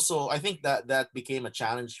was also, I think that became a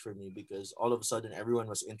challenge for me, because all of a sudden everyone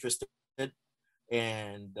was interested,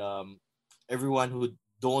 and everyone who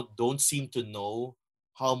don't seem to know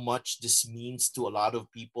how much this means to a lot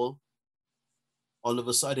of people, all of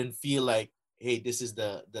a sudden feel like, hey, this is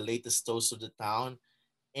the latest toast of the town.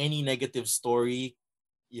 Any negative story,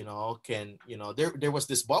 can, there was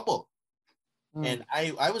this bubble, Mm. and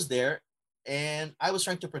I was there, and I was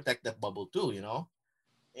trying to protect that bubble too,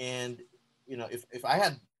 and if I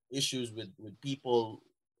had issues with people,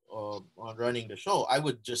 on running the show, I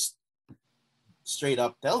would just straight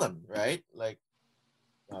up tell them, right? Like,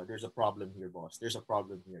 there's a problem here, boss. There's a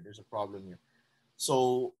problem here. There's a problem here.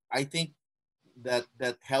 So I think that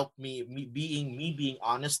helped me being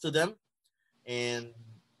honest to them, and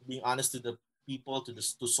being honest to the people,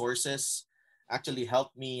 to sources, actually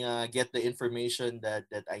helped me, get the information that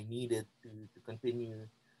I needed to continue,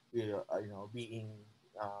 being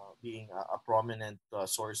a prominent,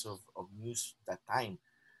 source of news that time.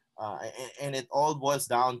 And it all boils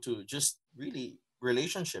down to just really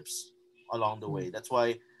relationships along the Mm. way. That's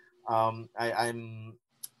why,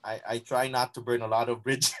 I try not to burn a lot of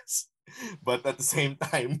bridges, but at the same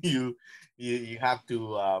time, you have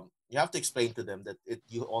to explain to them that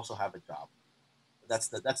you also have a job. That's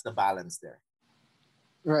the balance there.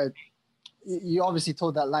 Right. You obviously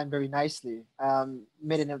told that line very nicely.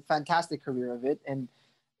 Made a fantastic career of it, and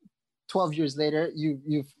 12 years later,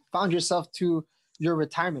 you've found yourself to your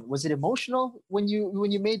retirement. Was it emotional when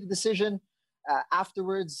you made the decision?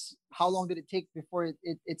 Afterwards, how long did it take before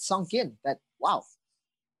it sunk in that, wow,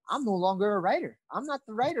 I'm no longer a writer. I'm not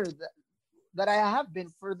the writer that I have been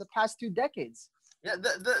for the past 2 decades. Yeah,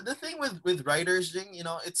 the thing with writers, Jing,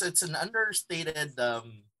 it's an understated.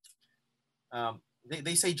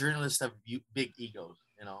 They say journalists have big egos.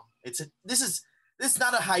 This is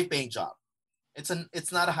not a high paying job. It's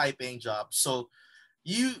not a high paying job. So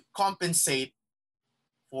you compensate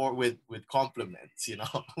with compliments.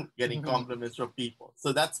 Getting compliments from people.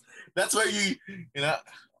 So that's where you know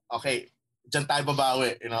okay. Diyan tayo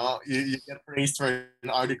babawi, you get praised for an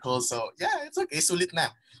article, so yeah, it's okay, sulit na.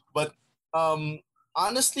 But,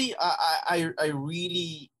 honestly, I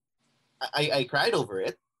really I cried over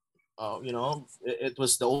it. It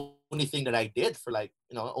was the only thing that I did for like,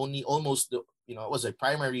 only almost it was a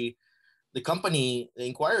primary. The company, the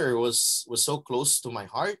Inquirer, was so close to my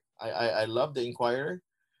heart. I love the Inquirer.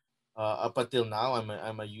 Up until now,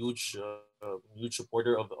 I'm a huge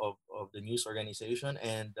supporter of the news organization,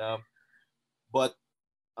 and but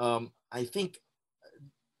I think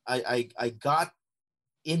I got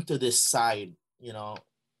into this side, a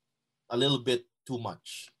little bit too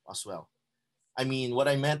much as well. I mean, what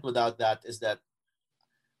I meant without that is that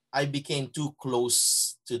I became too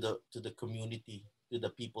close to the community, to the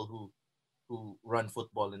people who run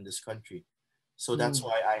football in this country. So that's Mm.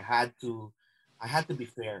 why I had to be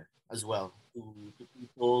fair as well to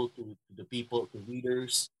people, to the people, to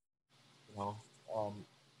readers, you know, um,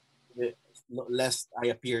 le- lest I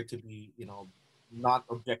appear to be, not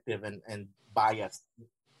objective and biased. You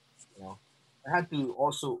know, I had to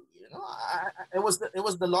also, it was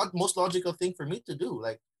the most logical thing for me to do.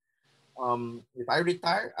 Like, if I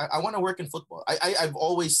retire, I want to work in football. I've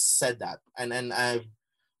always said that, and I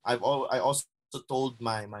also told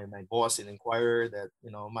my boss in Inquirer that,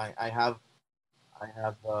 I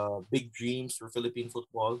have big dreams for Philippine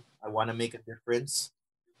football. I want to make a difference,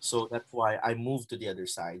 so that's why I moved to the other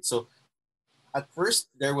side. So at first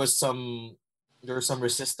there was some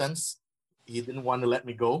resistance. He didn't want to let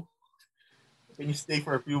me go. Can you stay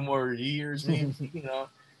for a few more years, maybe?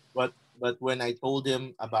 But when I told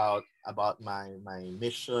him about my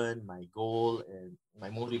mission, my goal, and my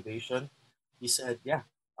motivation, he said, "Yeah,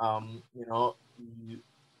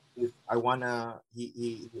 if I wanna."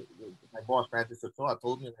 My boss Francis Ochoa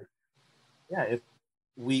told me, like, "Yeah, if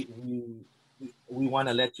we we we want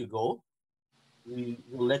to let you go, we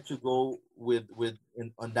will let you go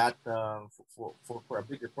on that, for a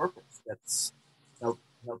bigger purpose. That's help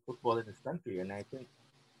football in this country." And I think,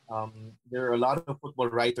 there are a lot of football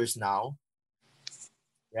writers now.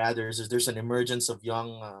 Yeah, there's an emergence of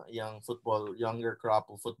younger crop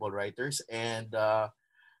of football writers, and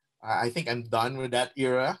I think I'm done with that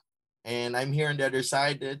era, and I'm here on the other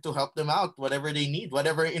side, to help them out, whatever they need,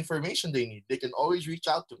 whatever information they need. They can always reach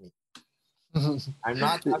out to me. I'm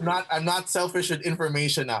not selfish with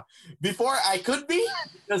information now. Before I could be,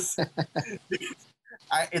 because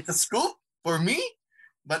it's a scoop for me,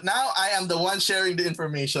 but now I am the one sharing the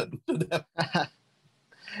information to them.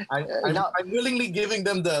 I, I'm, Now, I'm willingly giving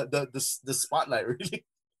them the spotlight, really.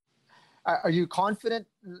 are you confident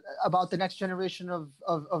about the next generation of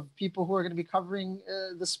people who are going to be covering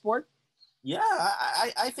the sport? Yeah,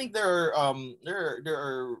 I think there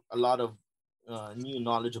are a lot of new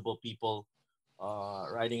knowledgeable people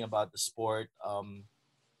writing about the sport.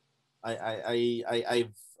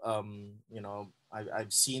 I've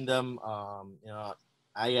seen them.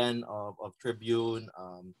 Ian of Tribune,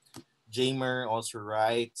 Jamer also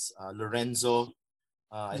writes. Lorenzo,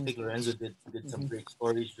 I Mm. think Lorenzo did some Mhm. great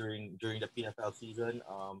stories during the PFL season.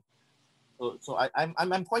 So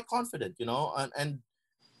I'm quite confident, and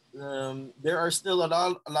there are still a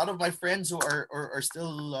lot of my friends who are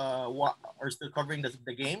still covering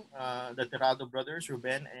the game. The Tirado brothers,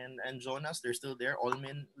 Ruben and Jonas, they're still there.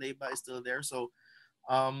 Olmin Leba is still there. So,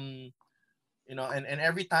 um, and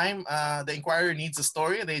every time the Inquirer needs a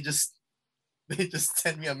story, they just they just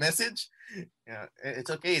send me a message. Yeah, it's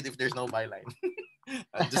okay if there's no byline.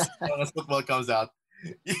 Just as long as football comes out,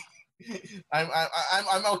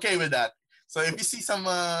 I'm okay with that. So if you see some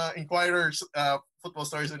Inquirers football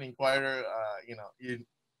stories in Inquirer,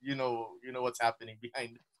 you know what's happening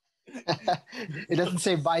behind. It doesn't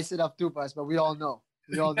say buy Sedaf Tupas, but we all know.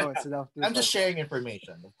 We all know it's Sedaf I'm just Tupas. sharing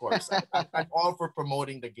information, of course. I'm all for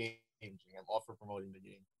promoting the game. Jing. I'm all for promoting the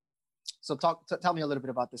game. So tell me a little bit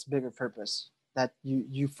about this bigger purpose that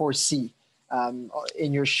you foresee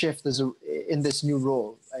in your shift in this new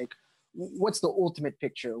role. Like, what's the ultimate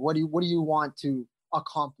picture? What do you want to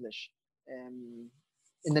accomplish um,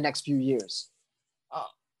 in the next few years? Uh,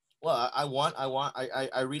 well,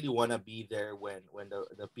 I really want to be there when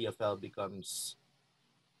the PFL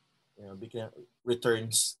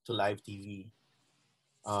returns to live TV.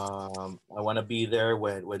 I want to be there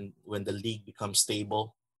when the league becomes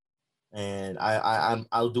stable, and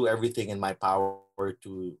I'll do everything in my power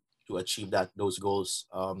to achieve those goals.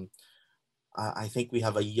 I think we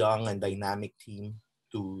have a young and dynamic team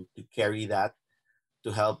to carry that,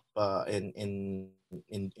 to help in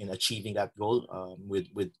achieving that goal,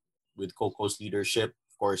 with Coco's leadership,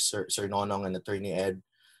 of course, Sir Nonong and Attorney Ed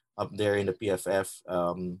up there in the PFF.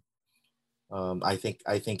 I think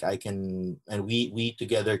I can, and we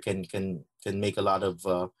together can make a lot of,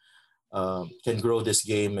 can grow this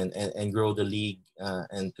game, and grow the league,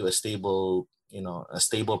 and to a stable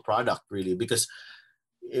product, really, because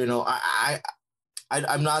you know,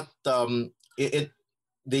 I'm not it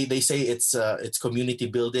they say it's community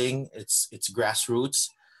building, it's grassroots.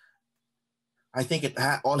 I think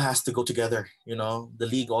all has to go together. You know, the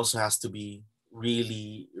league also has to be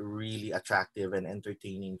really, really attractive and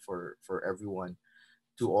entertaining for everyone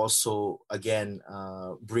to also again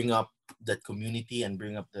bring up that community and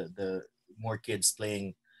bring up the more kids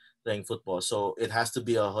playing football. So it has to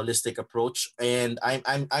be a holistic approach, and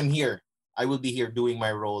I'm here. I will be here doing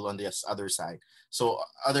my role on this other side. So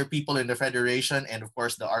other people in the federation and of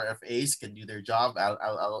course the RFAs can do their job.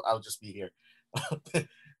 I'll just be here.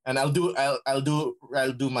 And I'll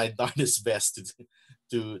do my darndest best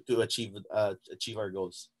to achieve our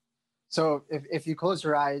goals. So if you close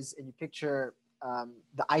your eyes and you picture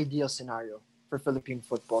the ideal scenario for Philippine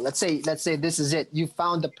football, let's say this is it. You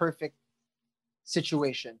found the perfect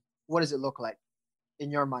situation. What does it look like in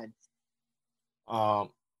your mind? Um,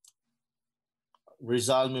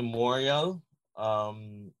 Rizal Memorial,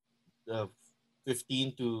 the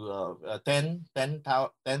 15 to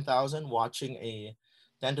 10,000 watching a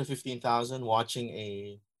 10 to 15,000 watching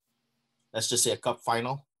a, let's just say, a cup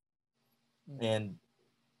final, and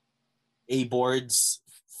A boards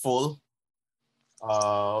full,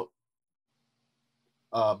 uh,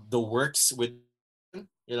 the works with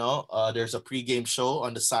there's a pregame show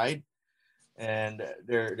on the side, and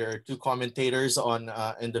there are two commentators on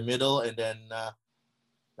in the middle, and then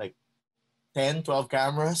like 10, 12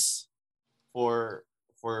 cameras for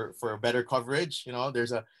for better coverage. You know,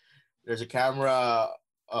 there's a camera,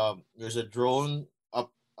 there's a drone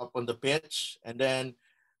up on the pitch, and then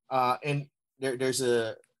and there's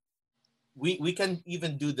a we can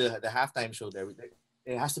even do the halftime show there.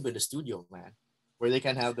 It has to be in the studio, man, where they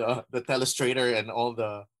can have the telestrator and all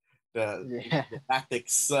the Yeah. the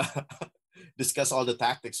tactics, discuss all the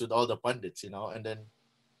tactics with all the pundits, and then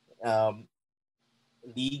um,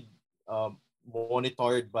 league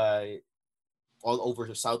monitored by all over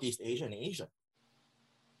Southeast Asia and Asia.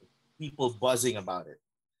 People buzzing about it.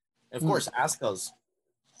 And of Mm. course,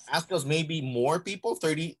 Ascals maybe more people,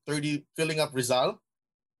 30 filling up Rizal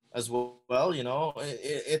as well.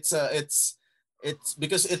 It's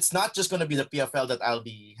because it's not just going to be the PFL that I'll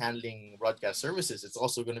be handling broadcast services. It's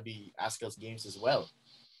also going to be Ascal's games as well.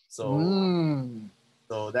 So Mm.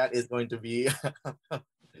 so that is going to be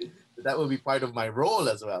that will be part of my role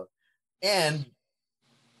as well. And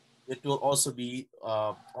it will also be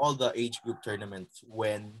all the age group tournaments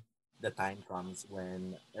when the time comes,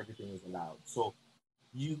 when everything is allowed. So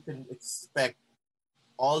you can expect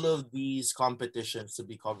all of these competitions to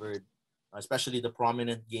be covered, especially the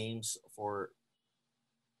prominent games for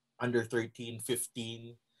under 13,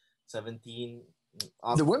 15, 17, The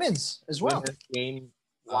up women's as well. women's game, women's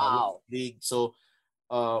Wow. league. So,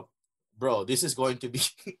 uh, bro, this is going to be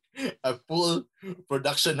a full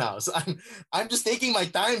production house. I'm just taking my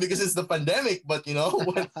time because it's the pandemic. But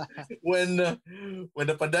when uh, when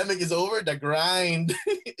the pandemic is over, the grind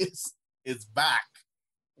is back.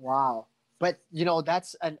 Wow. But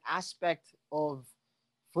that's an aspect of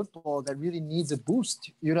football that really needs a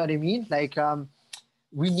boost. You know what I mean? Like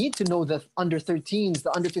we need to know the under 13s,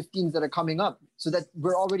 the under 15s that are coming up so that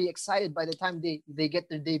we're already excited by the time they get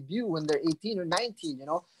their debut when they're 18 or 19.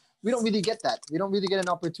 We don't really get that. We don't really get an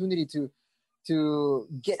opportunity to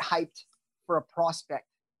get hyped for a prospect,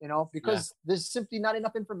 Yeah, because there's simply not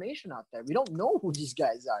enough information out there. We don't know who these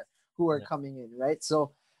guys are who are yeah, coming in, right?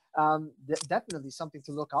 So definitely something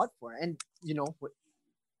to look out for. And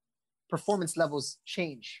performance levels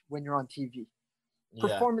change when you're on TV. yeah,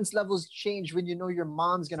 Performance levels change when your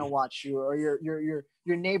mom's gonna watch you, or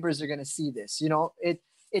your neighbors are gonna see this.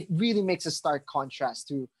 It really makes a stark contrast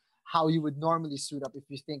to how you would normally suit up if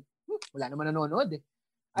you think, wala naman nanonood eh.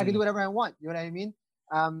 I can do mm, whatever I want. You know what I mean?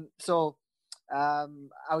 So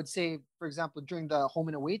I would say, for example, during the home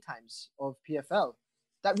and away times of PFL,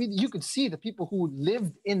 that really you could see the people who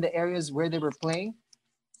lived in the areas where they were playing.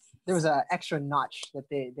 There was an extra notch that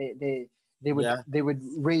they would yeah. they would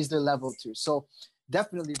raise their level to. So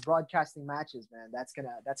definitely broadcasting matches, man. That's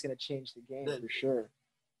gonna change the game The, for sure.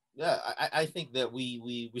 yeah, I think that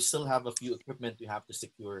we still have a few equipment we have to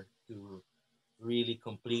secure to really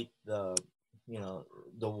complete the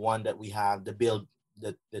one that we have, the build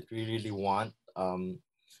that we really want.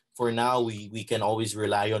 For now, we can always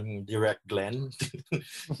rely on Direct Glenn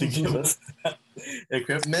to give us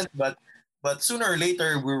equipment, but sooner or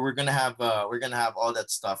later we're gonna have all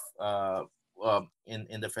that stuff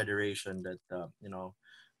in the federation that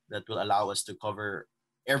that will allow us to cover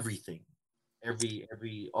everything,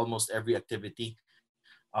 every almost every activity.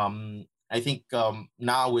 I think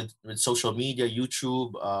now with social media,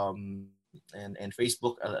 YouTube, and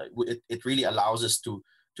Facebook, it really allows us to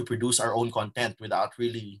produce our own content without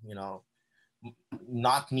really,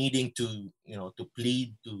 not needing to, to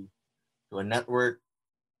plead to a network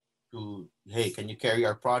to, hey, can you carry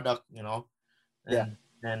our product, Yeah.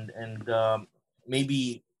 and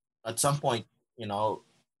maybe at some point, you know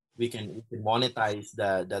we can monetize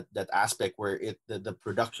that aspect where the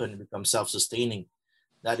production becomes self-sustaining.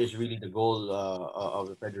 That is really the goal of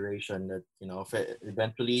the federation, that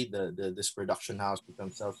eventually this production house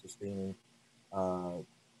becomes self-sustaining, uh,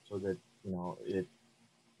 so that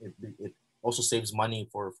it also saves money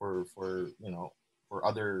for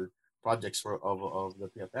other projects of the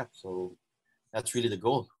PFF. So that's really the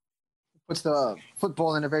goal. Puts the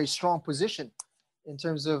football in a very strong position in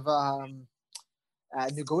terms of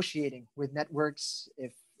negotiating with networks.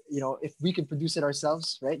 If if we can produce it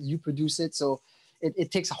ourselves, right? You produce it, so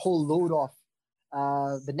it takes a whole load off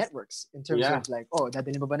the networks in terms Yeah. of like, oh,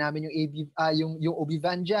 dadalhin ba namin yung AB, yung OB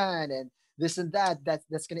van dyan, and this and that.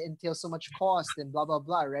 That's going to entail so much cost and blah blah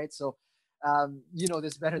blah, right? So, you know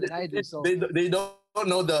this better than I do. So, They don't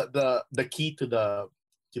know the key to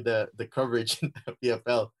the coverage in the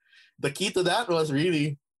PFL. The key to that was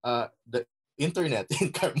really the internet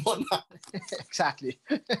in Carmona, exactly.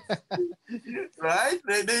 right?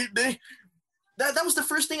 That was the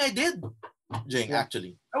first thing I did, Jing. Yeah.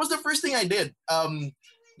 Actually, that was the first thing I did.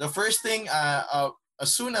 The first thing, as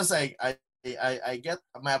soon as I get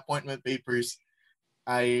my appointment papers,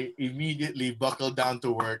 I immediately buckled down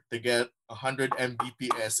to work to get 100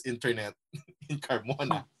 Mbps internet in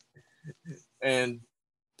Carmona, and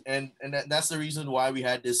that's the reason why we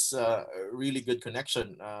had this really good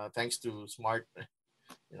connection. Thanks to Smart,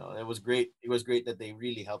 it was great. It was great that they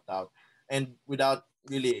really helped out, and without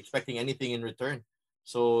really expecting anything in return.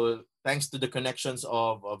 So thanks to the connections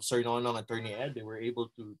of Sir Nonong and Attorney Ed, they were able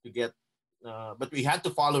to get. But we had to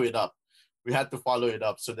follow it up. We had to follow it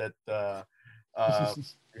up so that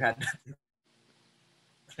we had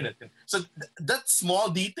so that small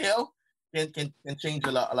detail can change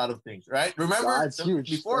a lot of things, right? Remember That's huge.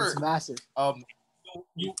 before That's massive.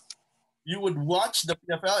 you you would watch the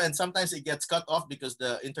PFL and sometimes it gets cut off because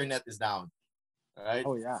the internet is down, right?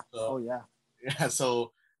 Oh yeah. So Oh yeah. yeah,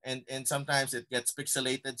 so and sometimes it gets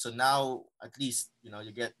pixelated. So now at least you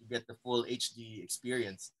get the full HD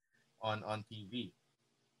experience on TV.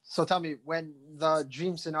 So tell me, when the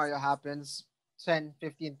dream scenario happens, 10,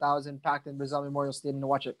 15,000 packed in Brazil Memorial Stadium to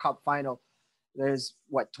watch a cup final. There's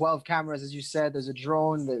what, 12 cameras, as you said. There's a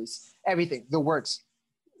drone. There's everything, the works.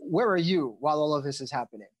 Where are you while all of this is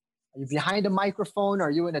happening? Are you behind a microphone? Are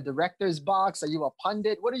you in a director's box? Are you a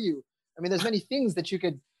pundit? What are you? I mean, there's many things that you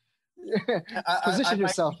could I position might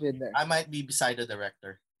yourself in there. I might be beside the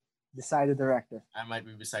director. Decide the director. I might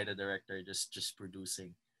be beside the director, just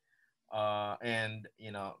producing, and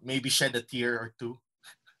maybe shed a tear or two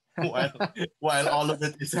while while all of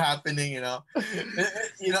it is happening. You know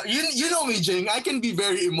me, Jing. I can be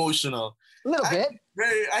very emotional. A little I, bit.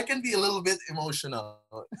 I can be a little bit emotional.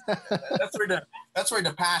 That's where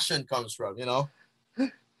the passion comes from.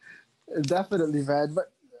 Definitely, man.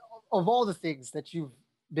 But of all the things that you've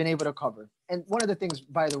been able to cover, and one of the things,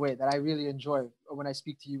 by the way, that I really enjoy when I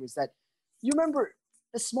speak to you is that you remember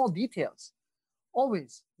the small details.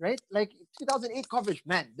 Always, right? Like 2008 coverage,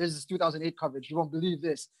 man, there's this 2008 coverage. You won't believe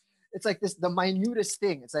this. It's like this, the minutest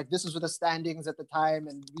thing. It's like this was with the standings at the time,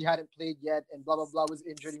 and we hadn't played yet, and blah, blah, blah was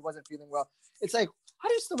injured. He wasn't feeling well. It's like, how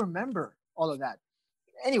do you still remember all of that?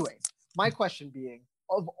 Anyway, my question being,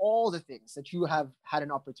 of all the things that you have had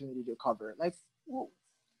an opportunity to cover, like, well,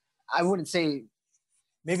 I wouldn't say,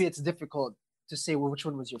 maybe it's difficult to say, well, which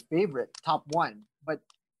one was your favorite, top one, but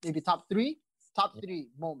maybe top three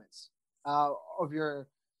moments of your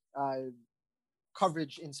uh,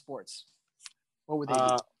 coverage in sports. What would they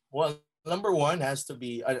be? Well, number one has to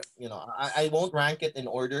be, I won't rank it in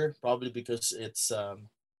order, probably because it's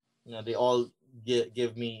they all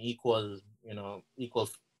give me equal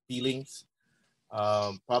feelings.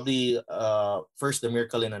 Probably first the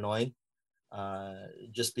Miracle in Hanoi,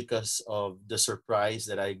 just because of the surprise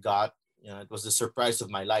that I got. It was the surprise of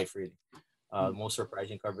my life, really. Most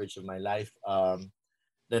surprising coverage of my life.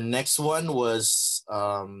 The next one was,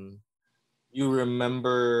 you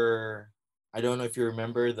remember, I don't know if you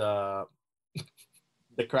remember the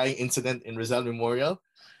crying incident in Rizal Memorial,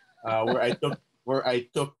 where I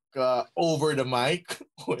took over the mic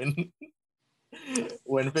when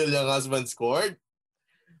Phil Young husband scored.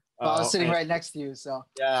 Well, I was sitting And right next to you, so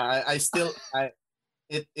yeah, I still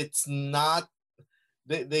it's not,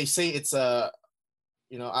 they say it's a,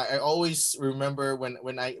 I always remember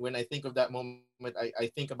when I think of that moment,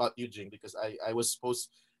 I think about Eugene, because I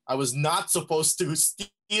I was not supposed to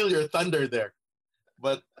steal your thunder there,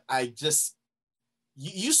 but I just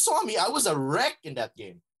you saw me. I was a wreck in that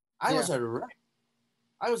game. I Yeah. was a wreck.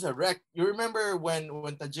 I was a wreck. You remember when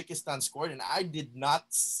Tajikistan scored and I did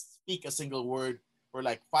not speak a single word for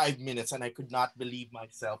like 5 minutes and I could not believe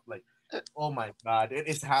myself. Like, oh my god, it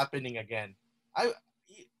is happening again. I,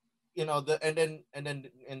 and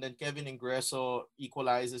then Kevin Ingreso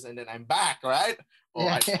equalizes and then I'm back, right? Oh,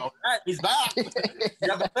 Yeah. all right, he's back. You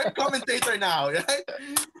have a third commentator now, right?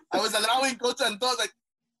 I was allowing Coach Anton like,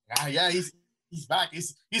 yeah, he's back.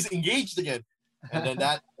 He's engaged again. And then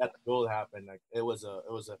that goal happened. Like it was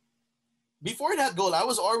a before that goal, I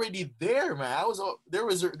was already there, man. There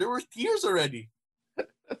were tears already.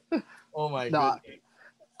 Oh my No, goodness.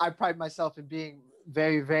 I pride myself in being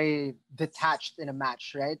very, very detached in a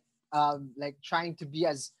match, right? Like trying to be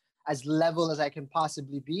as level as I can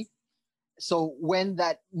possibly be. So when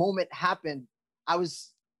that moment happened,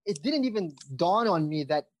 it didn't even dawn on me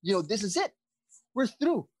that, this is it. We're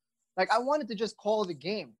through. Like I wanted to just call the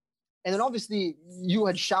game. And then obviously you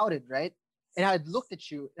had shouted, right? And I had looked at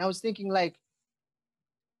you and I was thinking like,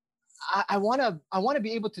 I wanna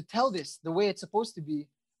be able to tell this the way it's supposed to be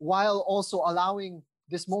while also allowing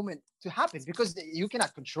this moment to happen because you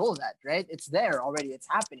cannot control that, right? It's there already, it's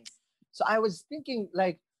happening. So I was thinking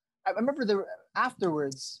like I remember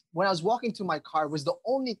afterwards when I was walking to my car was the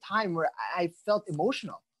only time where I felt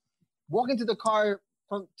emotional. Walking to the car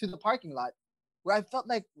to the parking lot where I felt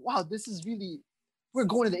like, wow, this is really we're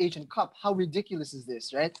going to the Asian Cup. How ridiculous is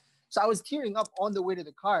this, right? So I was tearing up on the way to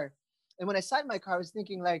the car. And when I sat in my car, I was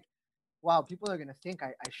thinking like, wow, people are gonna think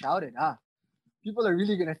I shouted. People are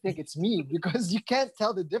really gonna think it's me because you can't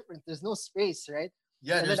tell the difference. There's no space, right?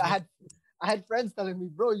 Yeah, And then there's no. I had friends telling me,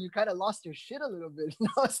 bro, you kind of lost your shit a little bit. And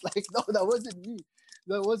I was like, no, that wasn't me.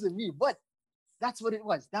 That wasn't me. But that's what it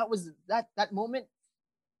was. That was that moment.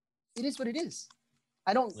 It is what it is.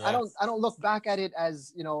 Yeah, I don't look back at it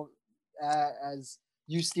as as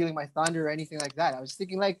you stealing my thunder or anything like that. I was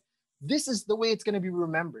thinking like, this is the way it's gonna be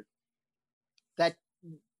remembered. That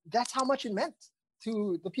that's how much it meant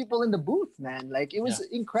to the people in the booth, man. Like it was yeah, an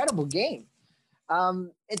incredible game.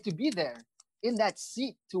 And to be there in that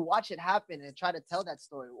seat to watch it happen and try to tell that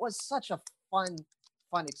story was such a fun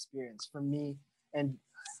experience for me. And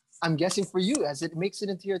I'm guessing for you as it makes it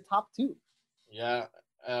into your top two. yeah.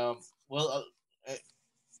 Well,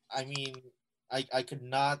 I mean, I could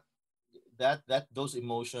not that those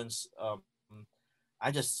emotions.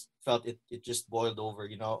 I just felt it just boiled over,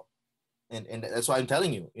 and that's why I'm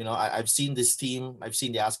telling you. I've seen this team. I've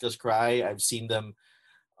seen the Askas cry. I've seen them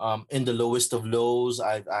in the lowest of lows.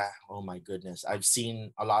 Oh my goodness, I've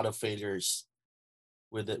seen a lot of failures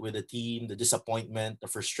with the team, the disappointment, the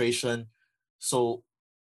frustration. So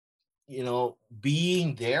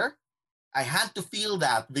being there, I had to feel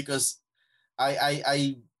that because I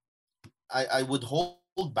I I I would hold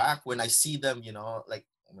back when I see them. Like,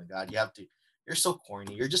 oh my god, you're so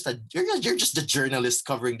corny. You're just a journalist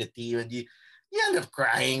covering the team, and you end up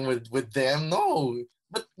crying with them. No,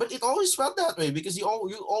 but it always felt that way because you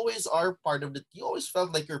always are part of the. You always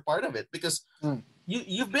felt like you're part of it because Mm.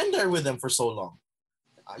 you've been there with them for so long.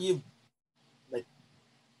 You like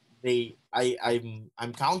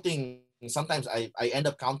I'm counting. Sometimes I end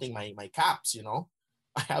up counting my caps.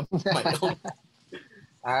 I have my own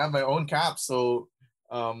I have my own caps. So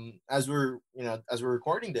as we're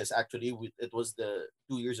recording this, actually, it was the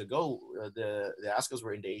 2 years ago. The Askas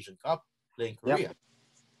were in the Asian Cup playing Yep. Korea.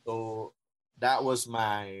 So that was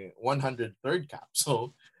my 103rd cap.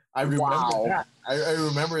 So I remember Wow. that. I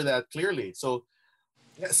remember that clearly. So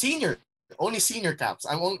yeah, only senior caps.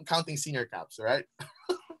 I won't counting senior caps, right?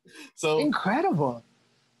 So Incredible.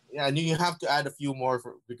 yeah, and you have to add a few more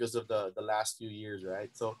because of the last few years,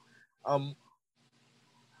 right? So um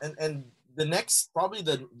and the next probably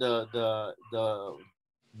the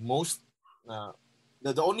most uh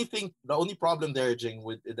the only problem there, Jing,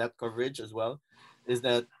 with that coverage as well is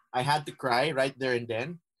that I had to cry right there and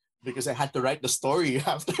then because I had to write the story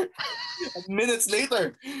after minutes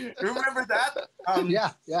later. Remember that?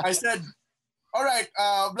 Yeah, yeah. I said, all right,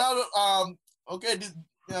 blah, blah, okay,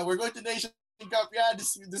 we're going to Nation Cup. Yeah,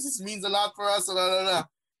 means a lot for us. Blah, blah, blah.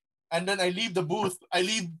 And then I leave the booth. I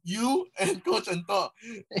leave you and Coach Anto.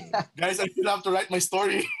 Guys, I still have to write my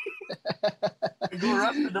story. I go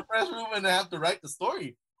run to the press room and I have to write the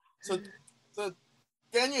story. So, so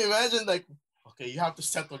can you imagine? Like, okay, you have to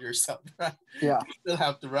settle yourself, right? Yeah. You still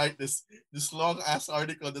have to write this long ass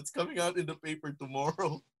article that's coming out in the paper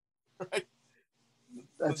tomorrow, right?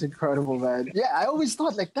 So, That's incredible, man. Yeah, I always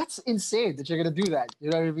thought like that's insane that you're gonna do that.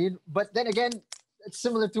 You know what I mean? But then again, it's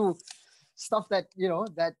similar to stuff that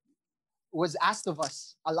was asked of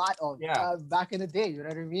us a lot of Yeah. back in the day. You know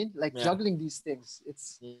what I mean? Like Yeah. juggling these things.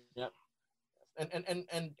 It's Yeah.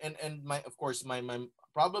 And my, of course, my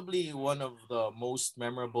probably one of the most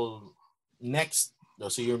memorable next,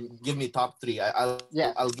 so you give me top three.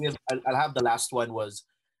 yeah. I'll have the last one was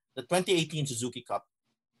the 2018 Suzuki Cup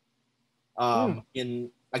Mm,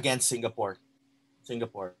 in against Singapore.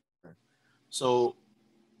 So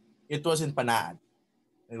it was in Panad.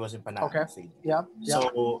 It was in Panad okay. Stadium. Yeah. Yeah.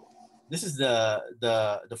 So this is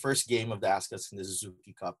the first game of the Ascas in the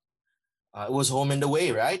Suzuki Cup. It was home and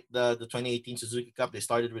away, right? The 2018 Suzuki Cup. They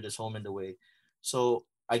started with this home and away. So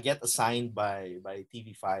I get assigned by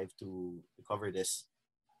TV5 to cover this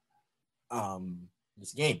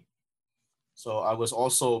game. So I was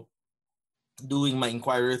also doing my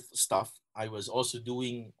Inquirer stuff. I was also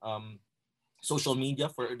doing social media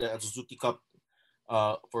for the Suzuki Cup,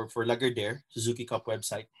 for Lagardère Suzuki Cup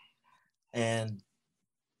website, and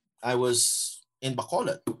I was in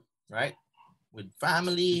Bacolod, right, with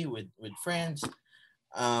family, with friends,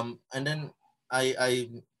 and then I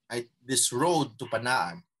I this road to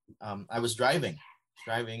Panaan. I was driving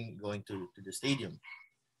going to the stadium,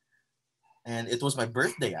 and it was my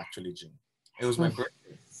birthday actually, Jim. It was my Mm.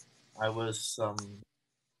 birthday. I was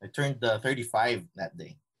I turned 35 that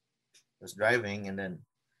day. I was driving, and then,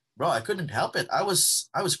 bro, I couldn't help it. I was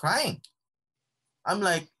crying. I'm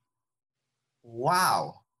like,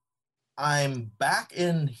 wow, I'm back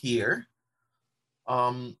in here,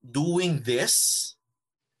 doing this,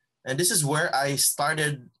 and this is where I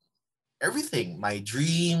started everything, my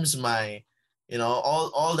dreams, my,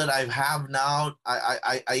 all that I have now.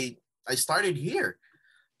 I started here.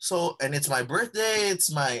 So, and it's my birthday. It's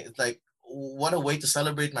like, what a way to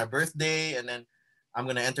celebrate my birthday. And then I'm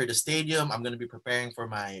gonna enter the stadium. I'm gonna be preparing for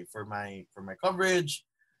my coverage.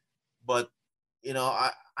 But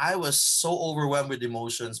I was so overwhelmed with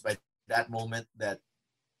emotions by that moment that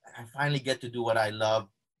I finally get to do what I love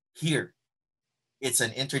here. It's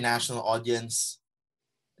an international audience.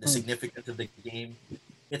 The Mm. significance of the game.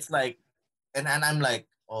 It's like, and I'm like,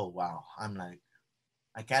 oh wow. I'm like,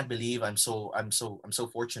 I can't believe I'm so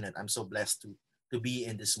fortunate. I'm so blessed to be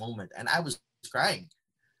in this moment. And I was crying.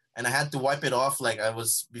 And I had to wipe it off, like I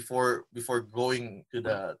was before going to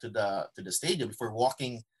the stadium, before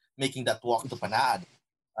making that walk to Panad,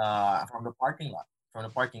 from the parking lot, from the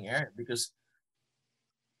parking area, because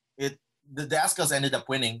it the Ascals ended up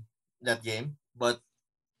winning that game, but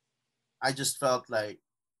I just felt like,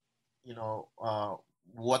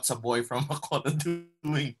 what's a boy from Makota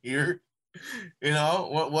doing here?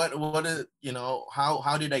 What is,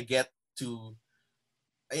 how did I get to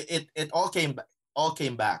it all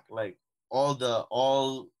came back, like all the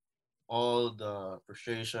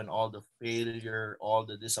frustration, all the failure, all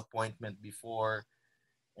the disappointment before,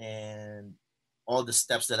 and all the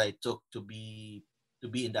steps that I took to be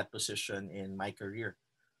in that position in my career.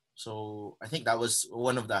 So I think that was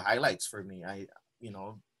one of the highlights for me. I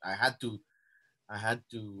had to I had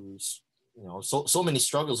to so many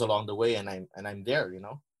struggles along the way, and I'm there. And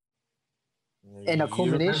a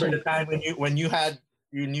You remember the culmination. time when you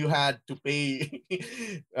had to pay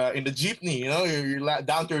in the jeepney. You're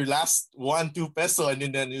down to your last 1-2 peso, and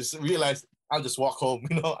then you realize, I'll just walk home.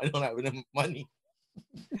 I don't have enough money,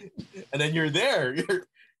 and then you're there.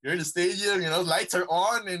 You're in the stadium. Lights are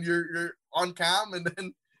on, and you're on cam, and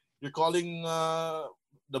then you're calling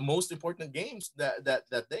the most important games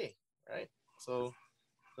that day, right? So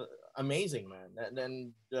uh, amazing, man. And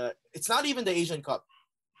then it's not even the Asian Cup.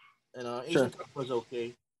 Asian Sure. Cup was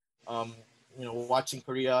okay. Um, watching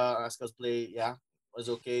Korea ask us play, yeah, was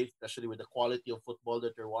okay, especially with the quality of football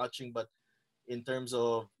that they're watching. But in terms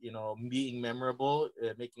of being memorable,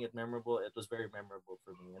 making it memorable, it was very memorable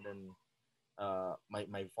for me. And then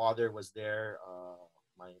my father was there.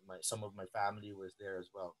 My some of my family was there as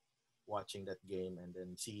well, watching that game, and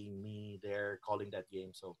then seeing me there calling that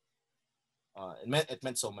game. So it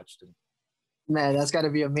meant so much to me. Man, that's got to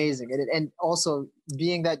be amazing. And also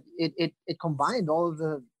being that it combined all of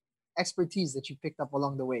the expertise that you picked up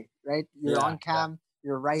along the way, right? You're Yeah, on yeah. cam,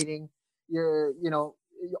 you're writing, you're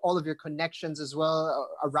all of your connections as well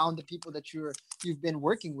around the people that you've been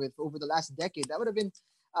working with over the last decade. That would have been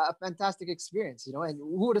a fantastic experience, and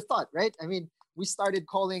who would have thought, right? I mean, we started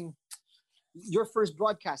calling your first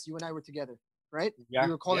broadcast, you and I were together, right? We Yeah,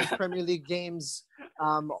 were calling yeah. Premier League games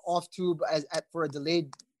off tube for a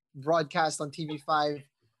delayed broadcast on TV5.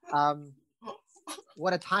 Um,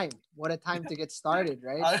 what a time! What a time to get started,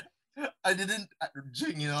 right? I I didn't,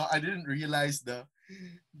 Jing, I didn't realize the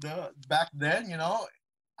back then,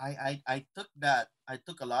 I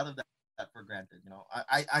took a lot of that for granted.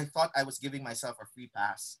 I thought I was giving myself a free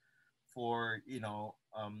pass for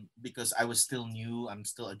because I was still new. I'm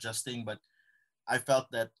still adjusting, but I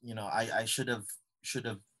felt that I should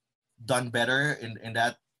have done better in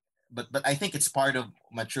that. But I think it's part of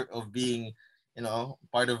mature of being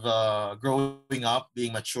part of growing up,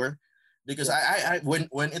 being mature. Because Yeah.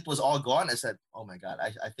 when it was all gone, I said, oh my god,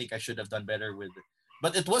 I think I should have done better with it.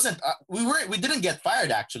 But it wasn't. We didn't get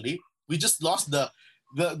fired actually. We just lost the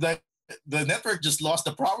network just lost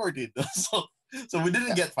the property. So we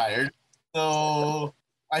didn't get fired. So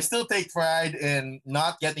I still take pride in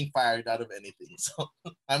not getting fired out of anything. So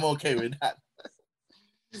I'm okay with that.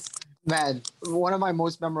 Man, one of my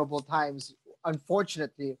most memorable times,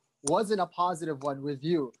 unfortunately, wasn't a positive one with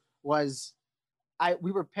you. Was I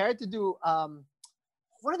we were paired to do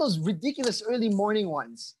one of those ridiculous early morning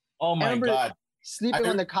ones. Oh I my remember god. sleeping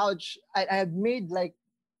on I the couch. I had made like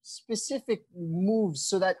specific moves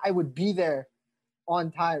so that I would be there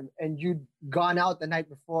on time, and you'd gone out the night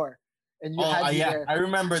before, and you oh had me yeah, there. I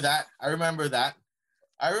remember that. I remember that.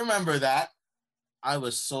 I remember that. I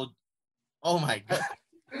was so. Oh my god.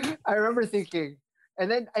 I remember thinking, and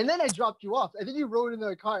then I dropped you off, and then you rode in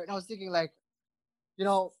the car, and I was thinking like, you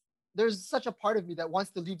know, there's such a part of me that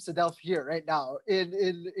wants to leave Sadelf here right now in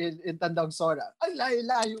Tandang Sora. Ang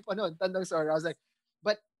layo pa nun, Tandang Sora. I was like,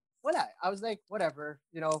 but wala. I was like, whatever,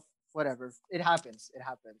 whatever. It happens. It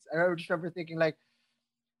happens. Just remember thinking like,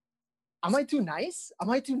 am I too nice? Am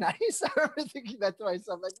I too nice? I remember thinking that to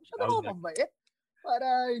myself, like, I masyado was ako like, mabait.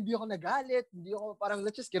 Para hindi ako nagalit, hindi ako, parang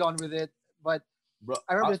let's just get on with it. But bro,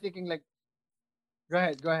 I remember thinking like, go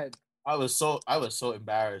ahead. I was so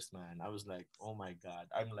embarrassed, man. I was like, oh my god.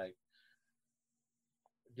 I'm like,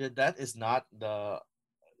 dude, that is not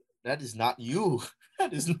you.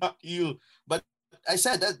 That is not you. But I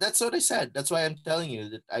said that's what I said. That's why I'm telling you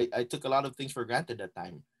that I took a lot of things for granted that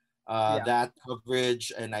time. Yeah. That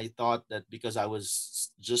coverage, and I thought that because I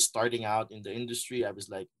was just starting out in the industry, I was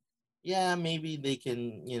like, yeah, maybe they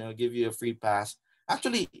can, give you a free pass.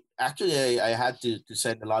 Actually, I had to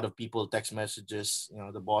send a lot of people text messages,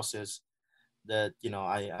 the bosses, that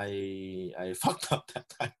I fucked up that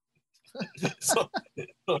time. so,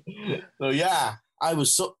 so yeah, I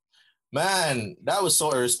was so man, that was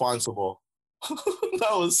so irresponsible.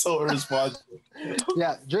 That was so irresponsible.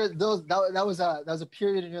 Yeah, that was a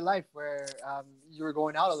period in your life where you were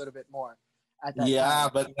going out a little bit more at that Yeah, time.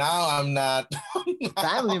 but now I'm not.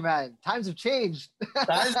 Family man, times have changed.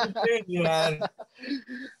 Times have changed, man.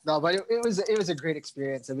 No, but it was a great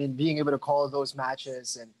experience. I mean, being able to call those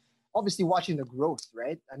matches and obviously watching the growth,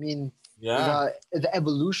 right? I mean, Yeah, the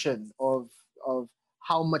evolution of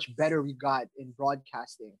how much better we got in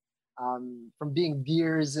broadcasting. From being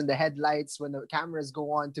deers in the headlights when the cameras go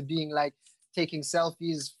on to being like taking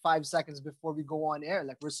selfies 5 seconds before we go on air.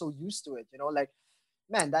 Like we're so used to it, like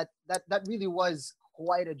man, that really was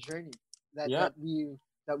quite a journey that yeah,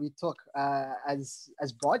 that we took as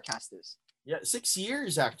broadcasters. yeah. 6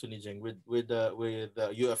 years actually, Jing, with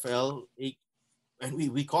UFL, and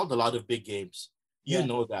we called a lot of big games. You Yeah.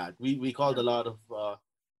 know that we called a lot of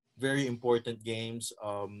very important games.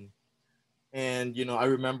 And I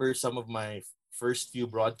remember some of my first few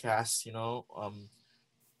broadcasts.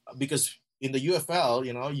 Because in the UFL,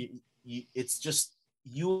 it's just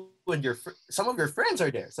you and some of your friends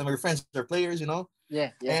are there. Some of your friends are players.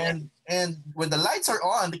 Yeah, yeah. And when the lights are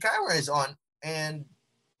on, the camera is on, and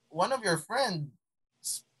one of your friends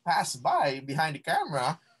pass by behind the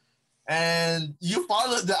camera, and you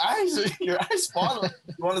follow the eyes. Your eyes follow.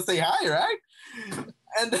 You want to say hi, right?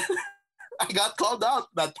 And then I got called out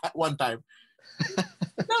one time.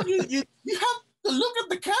 No, you have to look at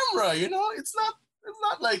the camera. It's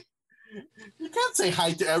not like you can't say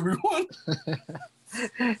hi to everyone.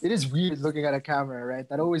 It is weird looking at a camera, right?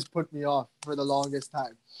 That always put me off for the longest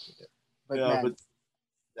time. But Yeah, but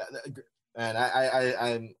man,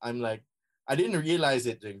 and I'm like, I didn't realize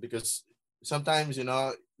it, Jing, because sometimes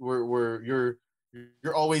you're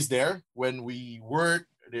always there when we work.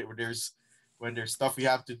 There's when there's stuff we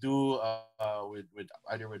have to do with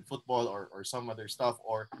either with football or some other stuff,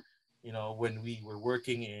 or when we were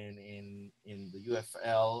working in the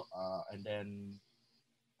UFL, and then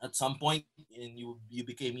at some point you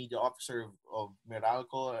became media officer of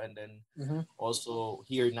Meralco, and then mhm. also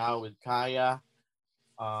here now with Kaya.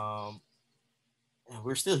 um and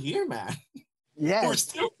we're still here, man. We're Yes,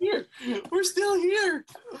 still here. We're still here.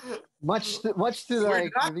 much to We're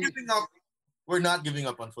like not the giving up. We're not giving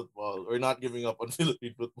up on football. We're not giving up on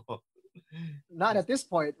Philippine football. not at this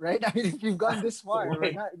point, right? I mean, if you've gone this No far, we're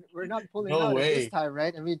way. not pulling No out at this way. time,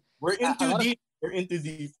 right? I mean, We're in a too lot of deep. We're in too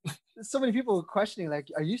deep. so many people questioning, like,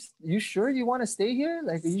 are you sure you want to stay here?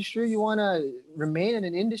 Like, are you sure you want to remain in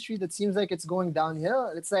an industry that seems like it's going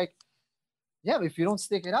downhill? It's like, yeah, if you don't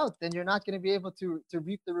stick it out, then you're not going to be able to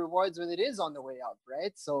reap the rewards when it is on the way out,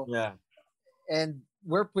 right? So, Yeah. and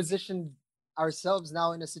we're positioned ourselves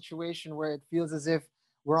now in a situation where it feels as if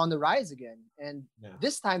we're on the rise again. And Yeah.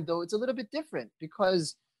 this time, though, it's a little bit different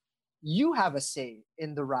because you have a say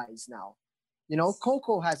in the rise now. You know,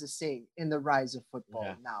 Coco has a say in the rise of Yeah.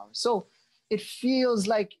 football now. So it feels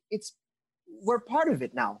like we're part of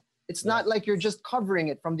it now. It's Yeah. not like you're just covering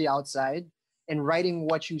it from the outside and writing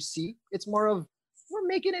what you see. It's more of we're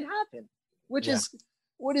making it happen, which Yeah. is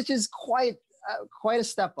which is quite a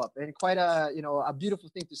step up and quite a a beautiful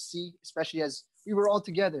thing to see, especially as we were all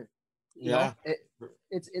together. You know, Yeah.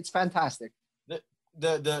 it's fantastic.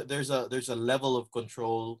 There's a level of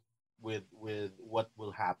control with what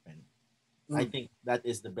will happen. I Mm, think that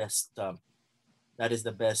is the best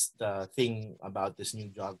thing about this new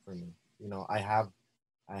job for me. You know, I have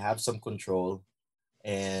some control,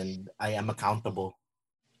 and I am accountable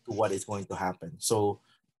to what is going to happen. So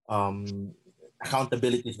um,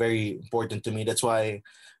 accountability is very important to me. That's why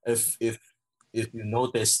if if if you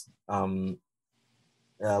notice, when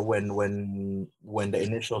the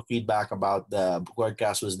initial feedback about the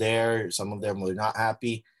broadcast was there, some of them were not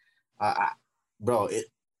happy. I, bro, it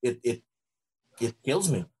it it kills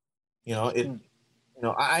me. You know it. mm, You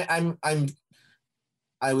know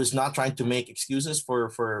I was not trying to make excuses for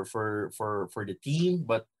the team,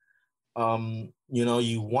 but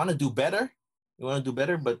you want to do better. You want to do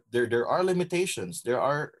better, but there are limitations. There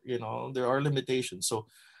are limitations. So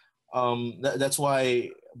that's why.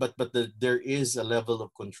 There is a level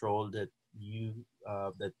of control that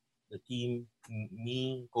the team,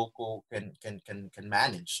 me, Coco can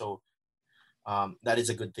manage. So that is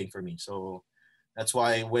a good thing for me. So that's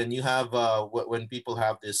why when people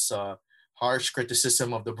have this harsh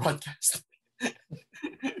criticism of the broadcast,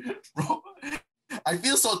 bro, I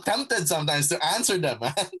feel so tempted sometimes to answer them,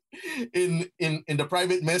 man. In the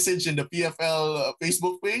private message in the PFL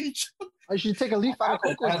Facebook page. I should take a leaf out of I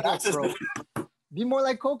Coco's have book, access to. bro. Be more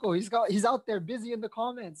like Coco. He's out there busy in the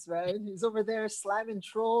comments, right? He's over there slamming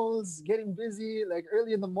trolls, getting busy like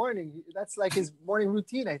early in the morning. That's like his morning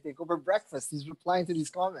routine, I think. Over breakfast, he's replying to these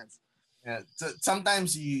comments. Yeah, so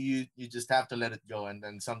sometimes you just have to let it go, and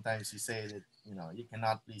then sometimes you say that you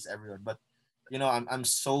cannot please everyone. But I'm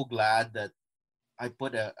so glad that I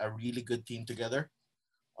put a really good team together.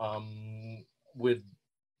 With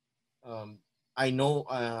I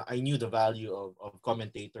knew the value of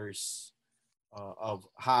commentators, of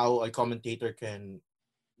how a commentator can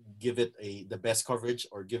give it the best coverage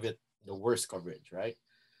or give it the worst coverage, right?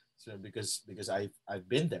 So because I've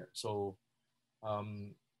been there. So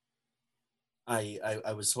um,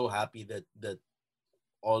 I was so happy that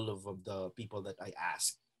all of the people that I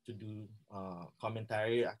asked to do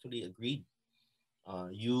commentary actually agreed.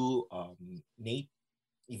 You, Nate,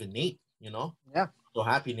 even Nate, Yeah, so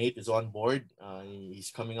happy Nate is on board. He's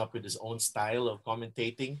coming up with his own style of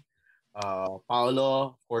commentating.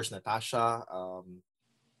 Paolo, of course, Natasha,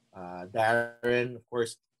 Darren, of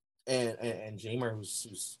course, and Jamer,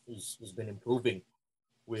 who's been improving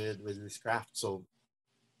with his craft. So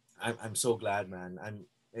I'm so glad, man.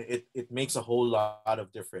 It makes a whole lot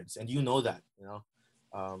of difference, and you know that,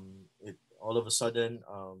 it all of a sudden,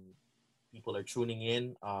 people are tuning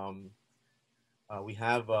in. We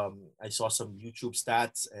have I saw some YouTube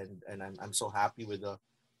stats, and I'm so happy with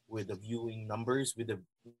the viewing numbers, with the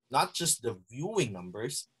not just the viewing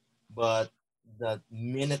numbers, but the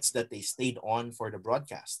minutes that they stayed on for the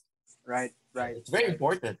broadcast. right, So right, it's very right.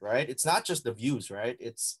 important, right? It's not just the views, right?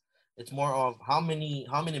 It's more of how many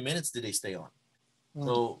minutes did they stay on. Mm,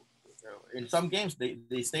 So in some games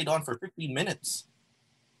they stayed on for 15 minutes.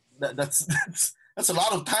 That's a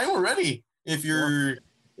lot of time already if yeah,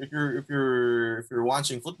 you're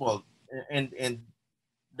watching football, and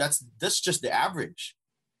that's just the average.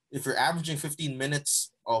 If you're averaging 15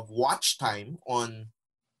 minutes of watch time on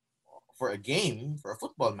for a game, for a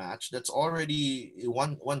football match, that's already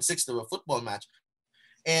one sixth of a football match,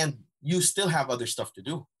 and you still have other stuff to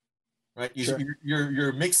do, right? sure.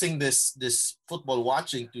 You're mixing this football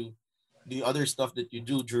watching to the other stuff that you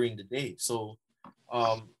do during the day. So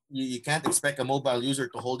you can't expect a mobile user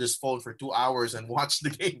to hold his phone for 2 hours and watch the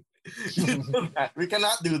game. We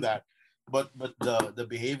cannot do that. But the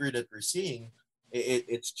behavior that we're seeing,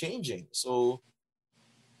 it's changing. So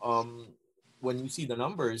um, when you see the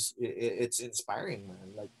numbers, it's inspiring,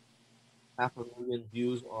 man. Like 500,000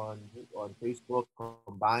 views on Facebook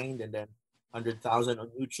combined, and then 100,000 on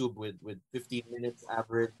YouTube with 15 minutes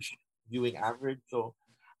average viewing average. So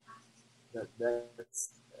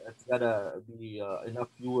that's gotta be enough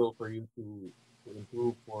fuel for you to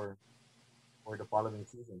improve for the following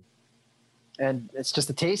season. and it's just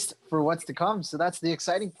a taste for what's to come. So that's the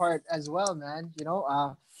exciting part as well, man.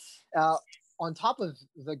 Uh, on top of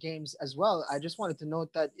the games as well, I just wanted to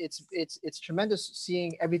note that it's tremendous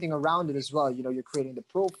seeing everything around it as well. You're creating the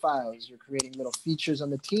profiles, you're creating little features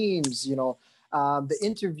on the teams. The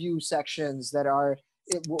interview sections that are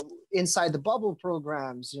it, inside the bubble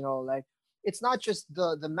programs. Like it's not just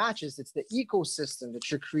the matches; it's the ecosystem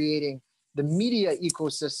that you're creating, the media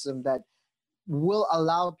ecosystem that will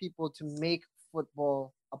allow people to make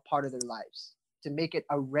football a part of their lives, to make it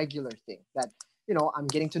a regular thing. That, I'm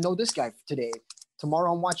getting to know this guy today.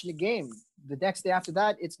 Tomorrow I'm watching a game. The next day after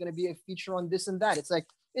that, it's going to be a feature on this and that. It's like,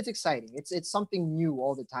 it's exciting. It's something new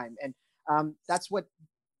all the time. And that's what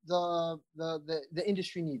the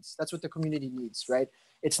industry needs. That's what the community needs, right?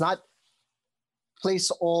 It's not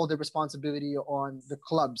place all the responsibility on the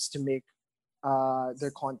clubs to make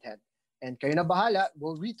their content. And kayo na bahala,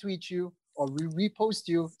 we'll retweet you or repost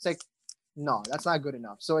you. It's like, no, that's not good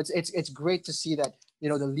enough. So it's great to see that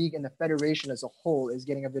the league and the federation as a whole is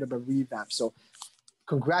getting a bit of a revamp. So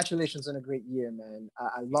congratulations on a great year, man.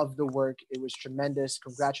 I love the work. It was tremendous.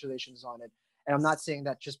 Congratulations on it. And I'm not saying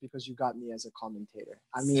that just because you got me as a commentator.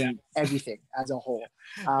 I mean everything as a whole.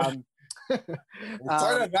 It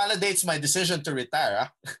sort of validates my decision to retire.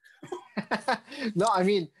 Huh? No, I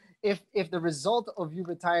mean, if the result of you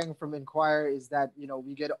retiring from Inquire is that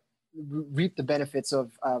we get reap the benefits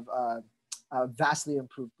of vastly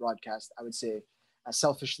improved broadcast, I would say,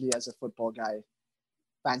 selfishly as a football guy,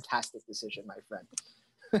 fantastic decision, my friend.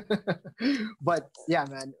 But yeah,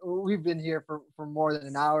 man, we've been here for more than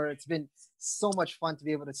an hour. It's been so much fun to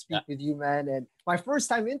be able to speak with you, man. And my first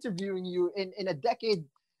time interviewing you in a decade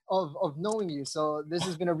of knowing you. So this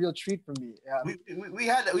has been a real treat for me. We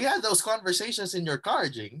had those conversations in your car,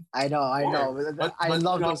 Jing. I know. But I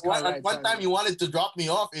love those car rides. One time you wanted to drop me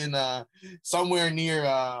off in somewhere near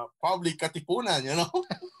probably Katipunan,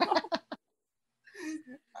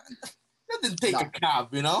 I didn't take a cab,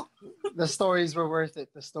 The stories were worth it.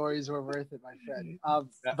 The stories were worth it, my friend.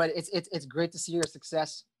 But it's great to see your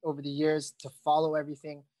success over the years, to follow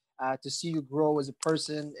everything, to see you grow as a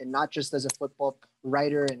person and not just as a football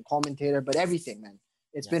writer and commentator, but everything, man.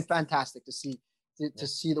 It's been fantastic to see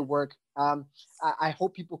see the work. I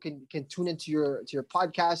hope people can tune into your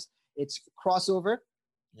podcast. It's Crossover.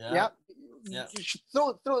 Yeah.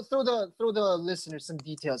 Throw the listeners some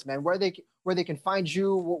details, man. Where they can find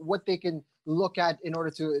you, what they can look at in order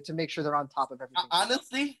to make sure they're on top of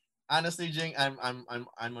everything. Honestly, Jing, I'm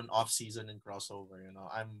an off season in Crossover.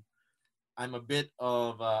 I'm in a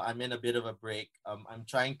bit of a break. I'm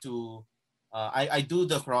trying to. I do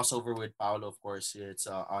the Crossover with Paolo, of course. It's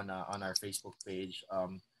on our Facebook page.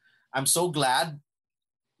 I'm so glad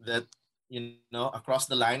that Across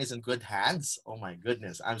the Line is in good hands. Oh my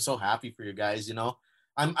goodness, I'm so happy for you guys.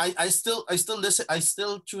 I still listen. I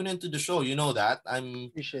still tune into the show. You know that.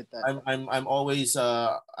 Appreciate that. I'm always.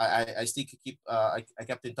 I still keep. I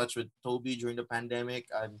kept in touch with Toby during the pandemic.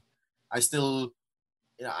 I still.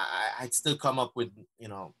 I still come up with.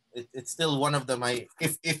 It's still one of my.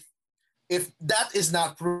 If that is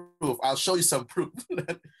not proof, I'll show you some proof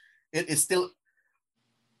that it is still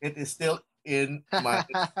in my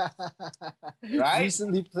right.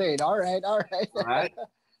 Recently played. All right. Right.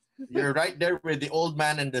 You're right there with the old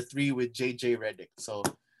man and the three with JJ Redick. So,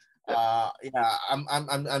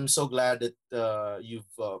 I'm so glad that you've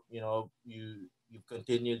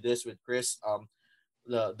continued this with Chris. A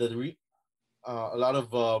lot of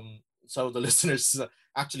some of the listeners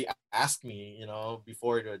actually asked me,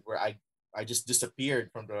 before where I just disappeared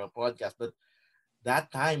from the podcast, but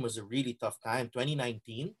that time was a really tough time.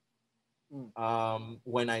 2019.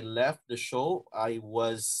 When I left the show, I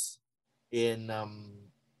was in.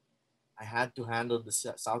 I had to handle the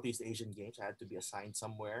Southeast Asian Games. I had to be assigned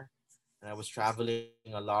somewhere, and I was traveling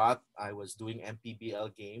a lot. I was doing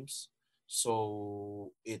MPBL games,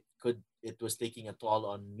 so it was taking a toll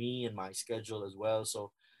on me and my schedule as well.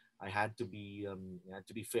 So I had to be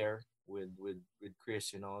fair with Chris.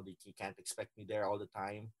 He can't expect me there all the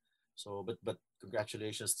time. So, but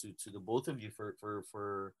congratulations to the both of you for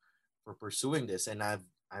pursuing this. And I've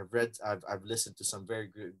listened to some very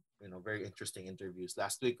good, very interesting interviews.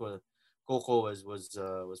 Last week Coco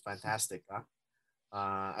was fantastic. Huh?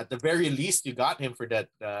 At the very least, you got him for that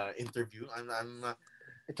interview.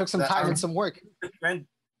 It took some time and some work. Friend.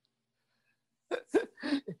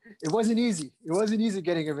 It wasn't easy. It wasn't easy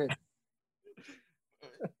getting him in.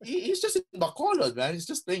 He's just in Bacolod, man. He's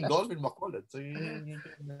just playing golf in Bacolod, so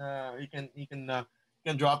he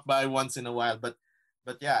can drop by once in a while. But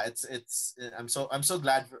yeah, I'm so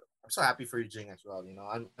glad I'm so happy for you, Jing, as well.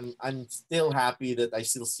 I'm still happy that I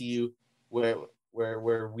still see you where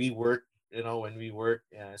we work when we work,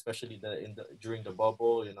 especially during the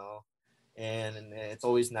bubble, and it's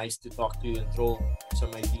always nice to talk to you and throw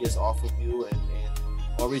some ideas off of you, and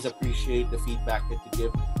always appreciate the feedback that you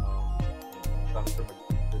give. It comes from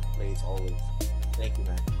a good place always. Thank you,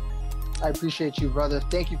 man. I appreciate you, brother.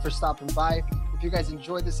 Thank you for stopping by. If you guys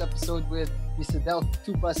enjoyed this episode with Mr. Del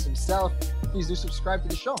Tupas himself, please do subscribe to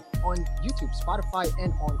the show on YouTube, Spotify,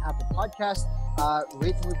 and on Apple Podcasts.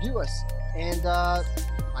 Rate and review us. And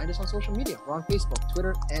find us on social media. We're on Facebook,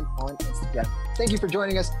 Twitter, and on Instagram. Thank you for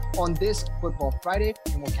joining us on this Football Friday,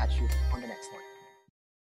 and we'll catch you on the next